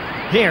 Saturday,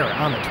 here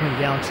on the Twin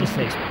Galaxies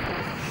Facebook.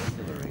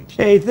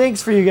 Hey,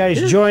 thanks for you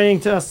guys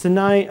joining us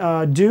tonight.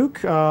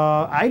 Duke,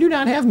 I do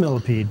not have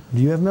Millipede.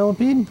 Do you have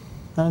Millipede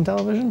on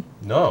television?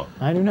 No,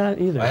 I do not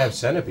either. I have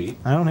Centipede.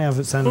 I don't have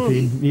a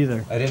Centipede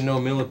either. I didn't know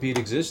Millipede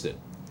existed.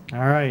 All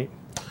right,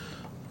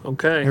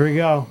 Okay. here we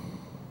go.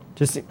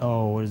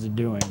 Oh, what is it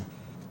doing?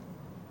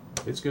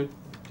 It's good.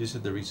 Just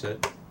hit the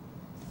reset.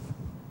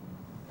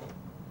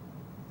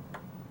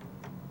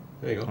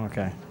 There you go.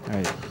 Okay, all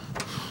right.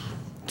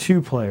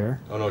 2-player.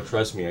 Oh no,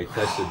 trust me, I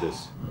tested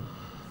this.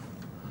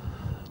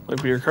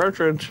 Might be your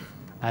cartridge.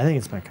 I think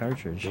it's my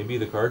cartridge. Maybe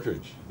the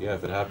cartridge. Yeah,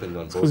 if it happened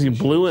on both. Because you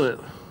machines. blew in it.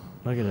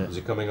 Look at Is it.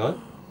 it coming on?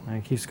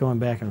 It keeps going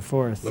back and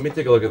forth. Let me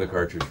take a look at the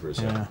cartridge for a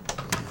second. Yeah.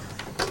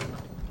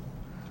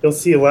 You'll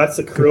see lots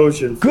of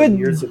corrosion from Good.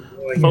 years of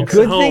blowing Folks, it.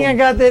 Good at thing I home,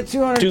 got that Do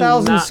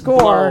 200,000 not score.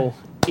 blow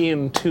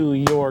into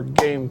your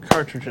game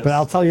cartridges. But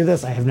I'll tell you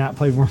this, I have not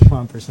played Worm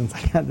Whomper since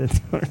I got the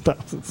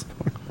 200,000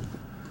 score.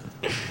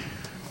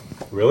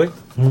 Really?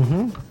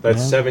 Mm-hmm.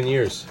 That's 7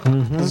 years. This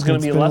is going It's to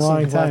be a been a lesson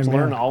long people have to time,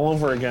 learn yeah. all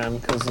over again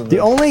because of The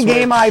only Switch.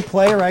 game I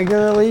play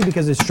regularly,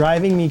 because it's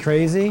driving me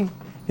crazy,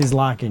 is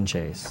Lock and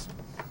Chase.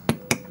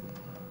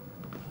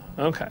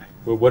 Okay.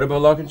 Well, what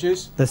about Lock and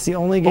Chase? That's the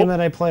only game that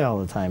I play all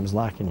the time, is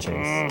Lock and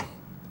Chase.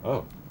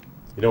 Oh.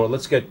 You know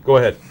what? Go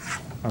ahead.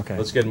 Okay.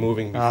 Let's get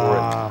moving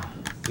before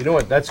it. You know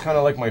what? That's kind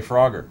of like my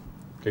Frogger.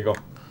 Okay, go.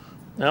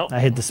 No. I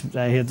hit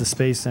the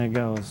space and it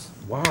goes.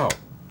 Wow.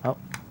 Oh.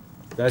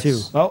 That's 2.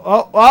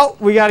 Oh,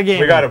 we got a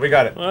game. We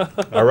got it.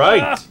 All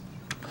right.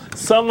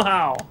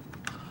 Somehow.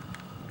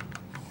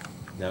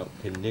 Now,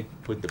 can Nick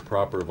put the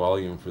proper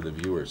volume for the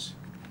viewers?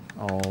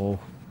 Oh,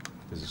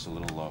 Because it's a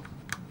little low.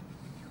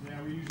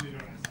 Yeah, we usually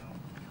don't have sound.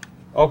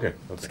 Okay.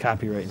 it's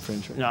copyright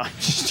infringement. No, I'm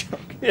just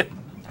joking.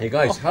 Hey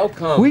guys, how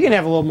come? We can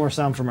have a little more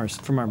sound from our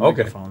Okay.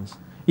 microphones.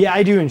 Yeah,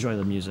 I do enjoy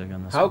the music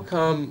on this How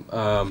one.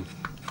 come?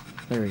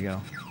 There we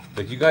go.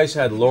 Like you guys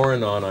had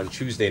Lauren on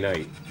Tuesday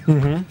night,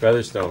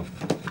 Featherstone,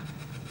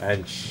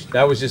 and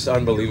that was just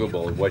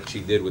unbelievable what she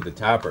did with the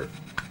tapper.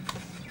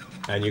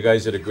 And you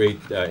guys did a great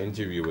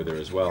interview with her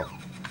as well.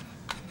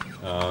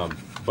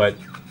 But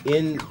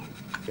in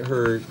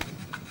her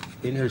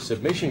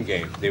submission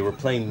game, they were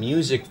playing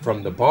music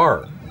from the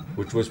bar,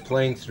 which was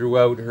playing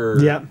throughout her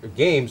Yep.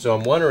 game. So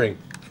I'm wondering,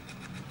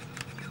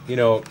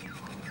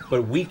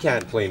 but we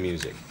can't play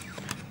music,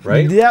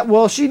 right? Yeah,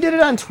 well, she did it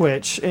on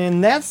Twitch,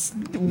 and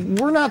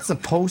we're not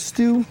supposed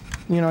to.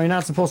 You're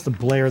not supposed to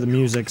blare the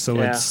music, so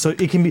Yeah.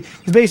 it can be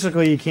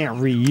basically you can't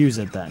reuse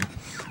it then.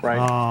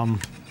 Right.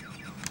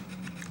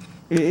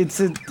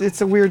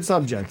 It's a weird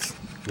subject.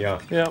 Yeah.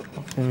 Yep.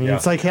 I mean, Yeah.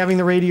 it's like having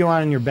the radio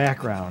on in your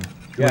background.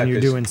 Yeah, when you're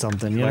 'cause doing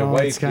something. You My know,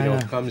 it's wife, kind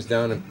of. comes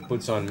down and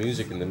puts on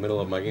music in the middle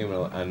of my game,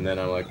 and then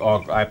I'm like,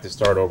 oh, I have to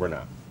start over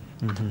now.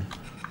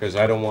 Because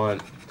I don't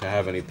want to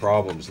have any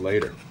problems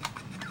later.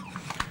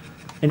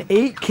 An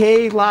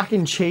 8K lock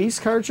and chase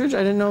cartridge? I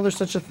didn't know there's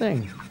such a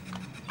thing.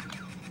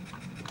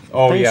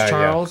 Oh, Thanks, yeah,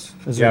 Charles.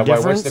 yeah. Is there a What's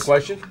difference? the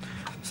question?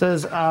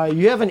 Says,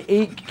 you have an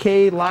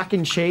 8K lock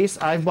and chase.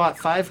 I've bought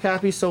 5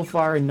 copies so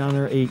far and none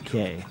are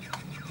 8K.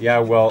 Yeah,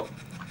 well,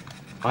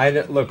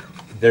 look,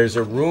 there's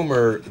a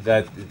rumor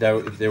that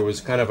there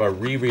was kind of a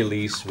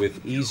re-release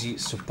with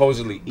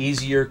supposedly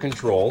easier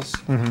controls,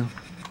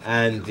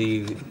 and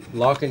the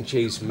lock and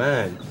chase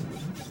man,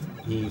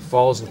 he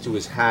falls into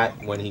his hat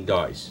when he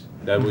dies.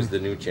 That was the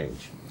new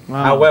change.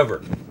 Wow.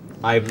 However,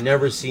 I've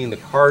never seen the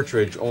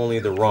cartridge, only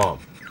the ROM.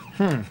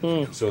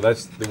 So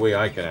that's the way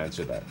I can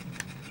answer that.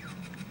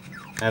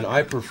 And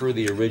I prefer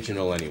the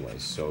original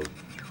anyways, so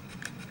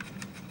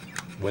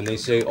when they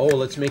say, oh,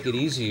 let's make it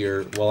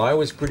easier, well, I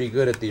was pretty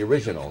good at the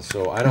original,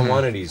 so I don't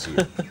want it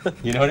easier.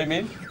 You know what I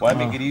mean? Why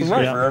make it easier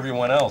Right. for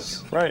everyone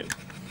else? Right.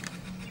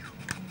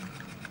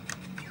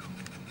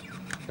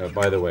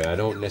 By the way, I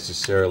don't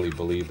necessarily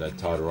believe that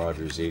Todd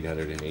Rogers'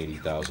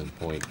 880,000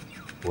 point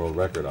world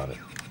record on it.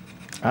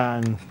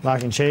 On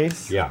lock and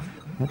chase? Yeah,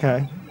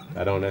 Okay.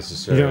 I don't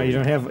necessarily.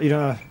 You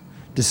don't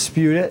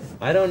dispute it?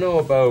 I don't know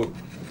about.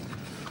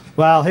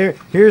 Well,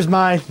 here's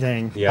my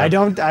thing. Yeah. I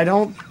don't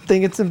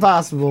think it's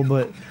impossible,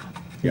 but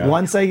Yeah.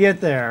 once I get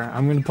there,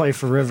 I'm going to play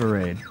for River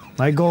Raid.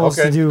 My goal is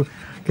Okay. to do,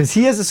 because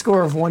he has a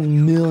score of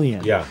 1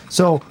 million. Yeah.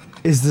 So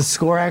is the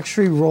score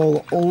actually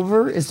roll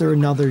over? Is there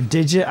another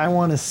digit? I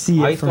want to see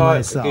it I for thought.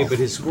 myself. Okay, but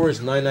his score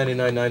is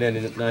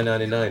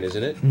 999,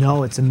 isn't it?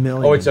 No, it's 1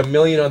 million. Oh, it's 1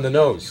 million on the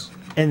nose.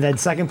 And then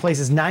second place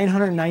is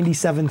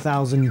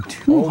 997,200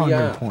 Oh,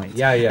 yeah. points.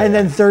 Yeah, yeah, And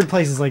yeah. then third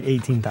place is like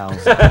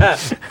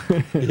 18,000.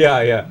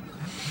 Yeah.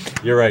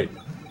 You're right.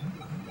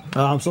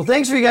 So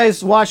thanks for you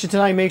guys watching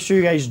tonight. Make sure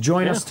you guys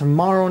join us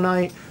tomorrow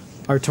night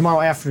or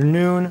tomorrow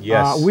afternoon.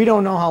 Yes. We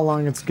don't know how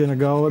long it's gonna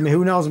go. I mean,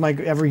 who knows?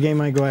 Every game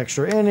might go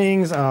extra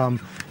innings.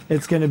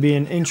 It's gonna be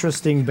an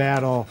interesting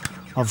battle,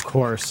 of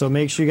course. So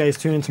make sure you guys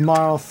tune in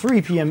tomorrow,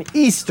 3 p.m.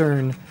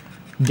 Eastern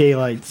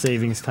Daylight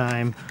Savings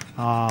Time,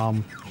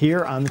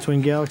 here on the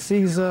Twin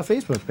Galaxies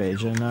Facebook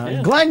page.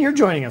 And Glenn, you're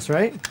joining us,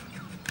 right?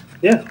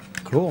 Yeah.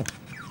 Cool.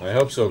 I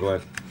hope so,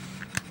 Glenn.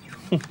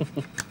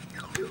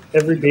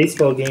 Every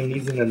baseball game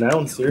needs an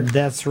announcer.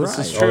 That's right.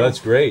 is Oh, True. that's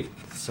great.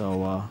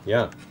 So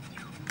Yeah.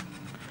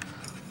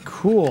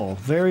 cool,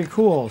 very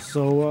cool.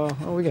 So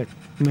we got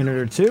a minute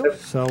or two.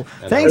 So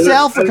And thanks, I-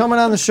 Al, for coming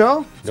on the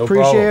show. No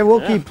Appreciate problem. it.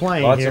 We'll Yeah. keep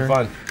playing Lots here. of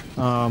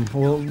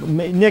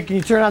fun. Nick, can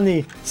you turn on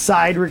the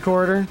side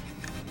recorder?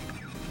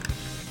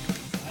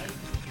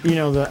 You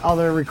know, the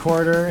other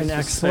recorder in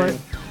XSplit.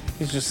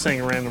 He's just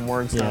saying random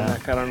words Yeah. down there.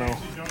 I don't know.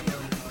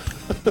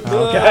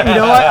 Okay. You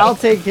know what? I'll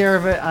take care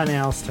of it on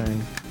Al's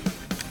turn.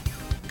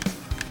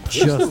 What's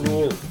the Just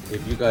rule,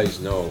 if you guys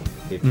know,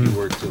 if you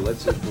were to,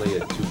 let's say, play a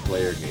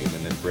 2-player game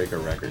and then break a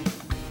record?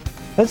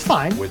 that's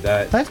fine. Would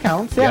that... That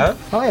counts. Yeah. Yeah?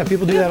 Oh yeah,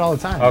 people do that all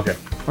the time. Okay.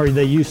 Or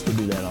they used to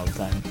do that all the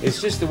time. It's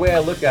just the way I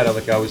look at it.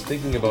 Like I was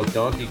thinking about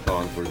Donkey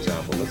Kong, for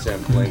example. Let's say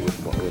I'm playing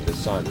with the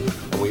son,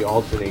 and we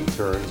alternate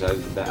turns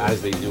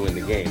as they do in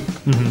the game.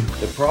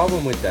 The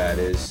problem with that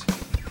is,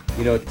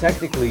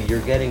 technically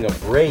you're getting a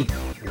break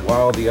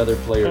while the other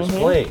player's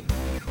playing.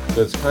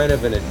 So it's kind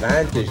of an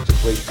advantage to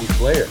play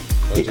 2-player.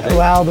 Don't you think?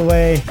 Well, the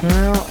way.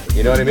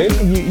 You know what I mean?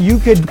 You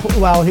could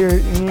here,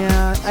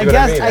 yeah. I what I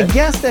guess mean, I eh?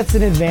 guess that's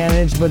an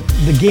advantage, but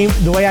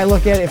the way I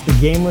look at it, if the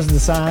game was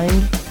designed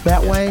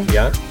that way,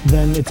 Yeah.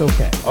 then it's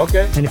okay.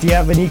 Okay. And if you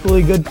have an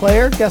equally good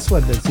player, guess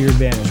what? That's your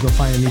advantage. Go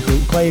find an equal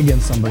play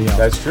against somebody else.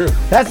 That's true.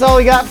 That's all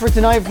we got for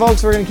tonight,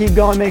 folks. We're gonna keep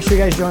going. Make sure you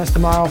guys join us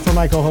tomorrow. For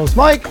my co-host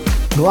Mike,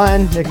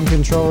 Glenn, Nick in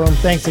control room.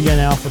 Thanks again,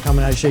 Al, for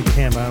coming out. Shake your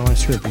hand, but I don't want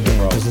to screw up the game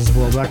because this is a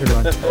world record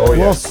run. Oh, yeah.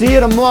 We'll see you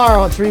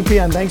tomorrow at 3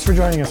 p.m. Thanks for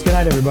joining us. Good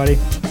night, everybody.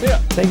 See ya.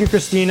 Thank you,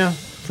 Christina,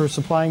 for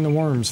supplying the worms.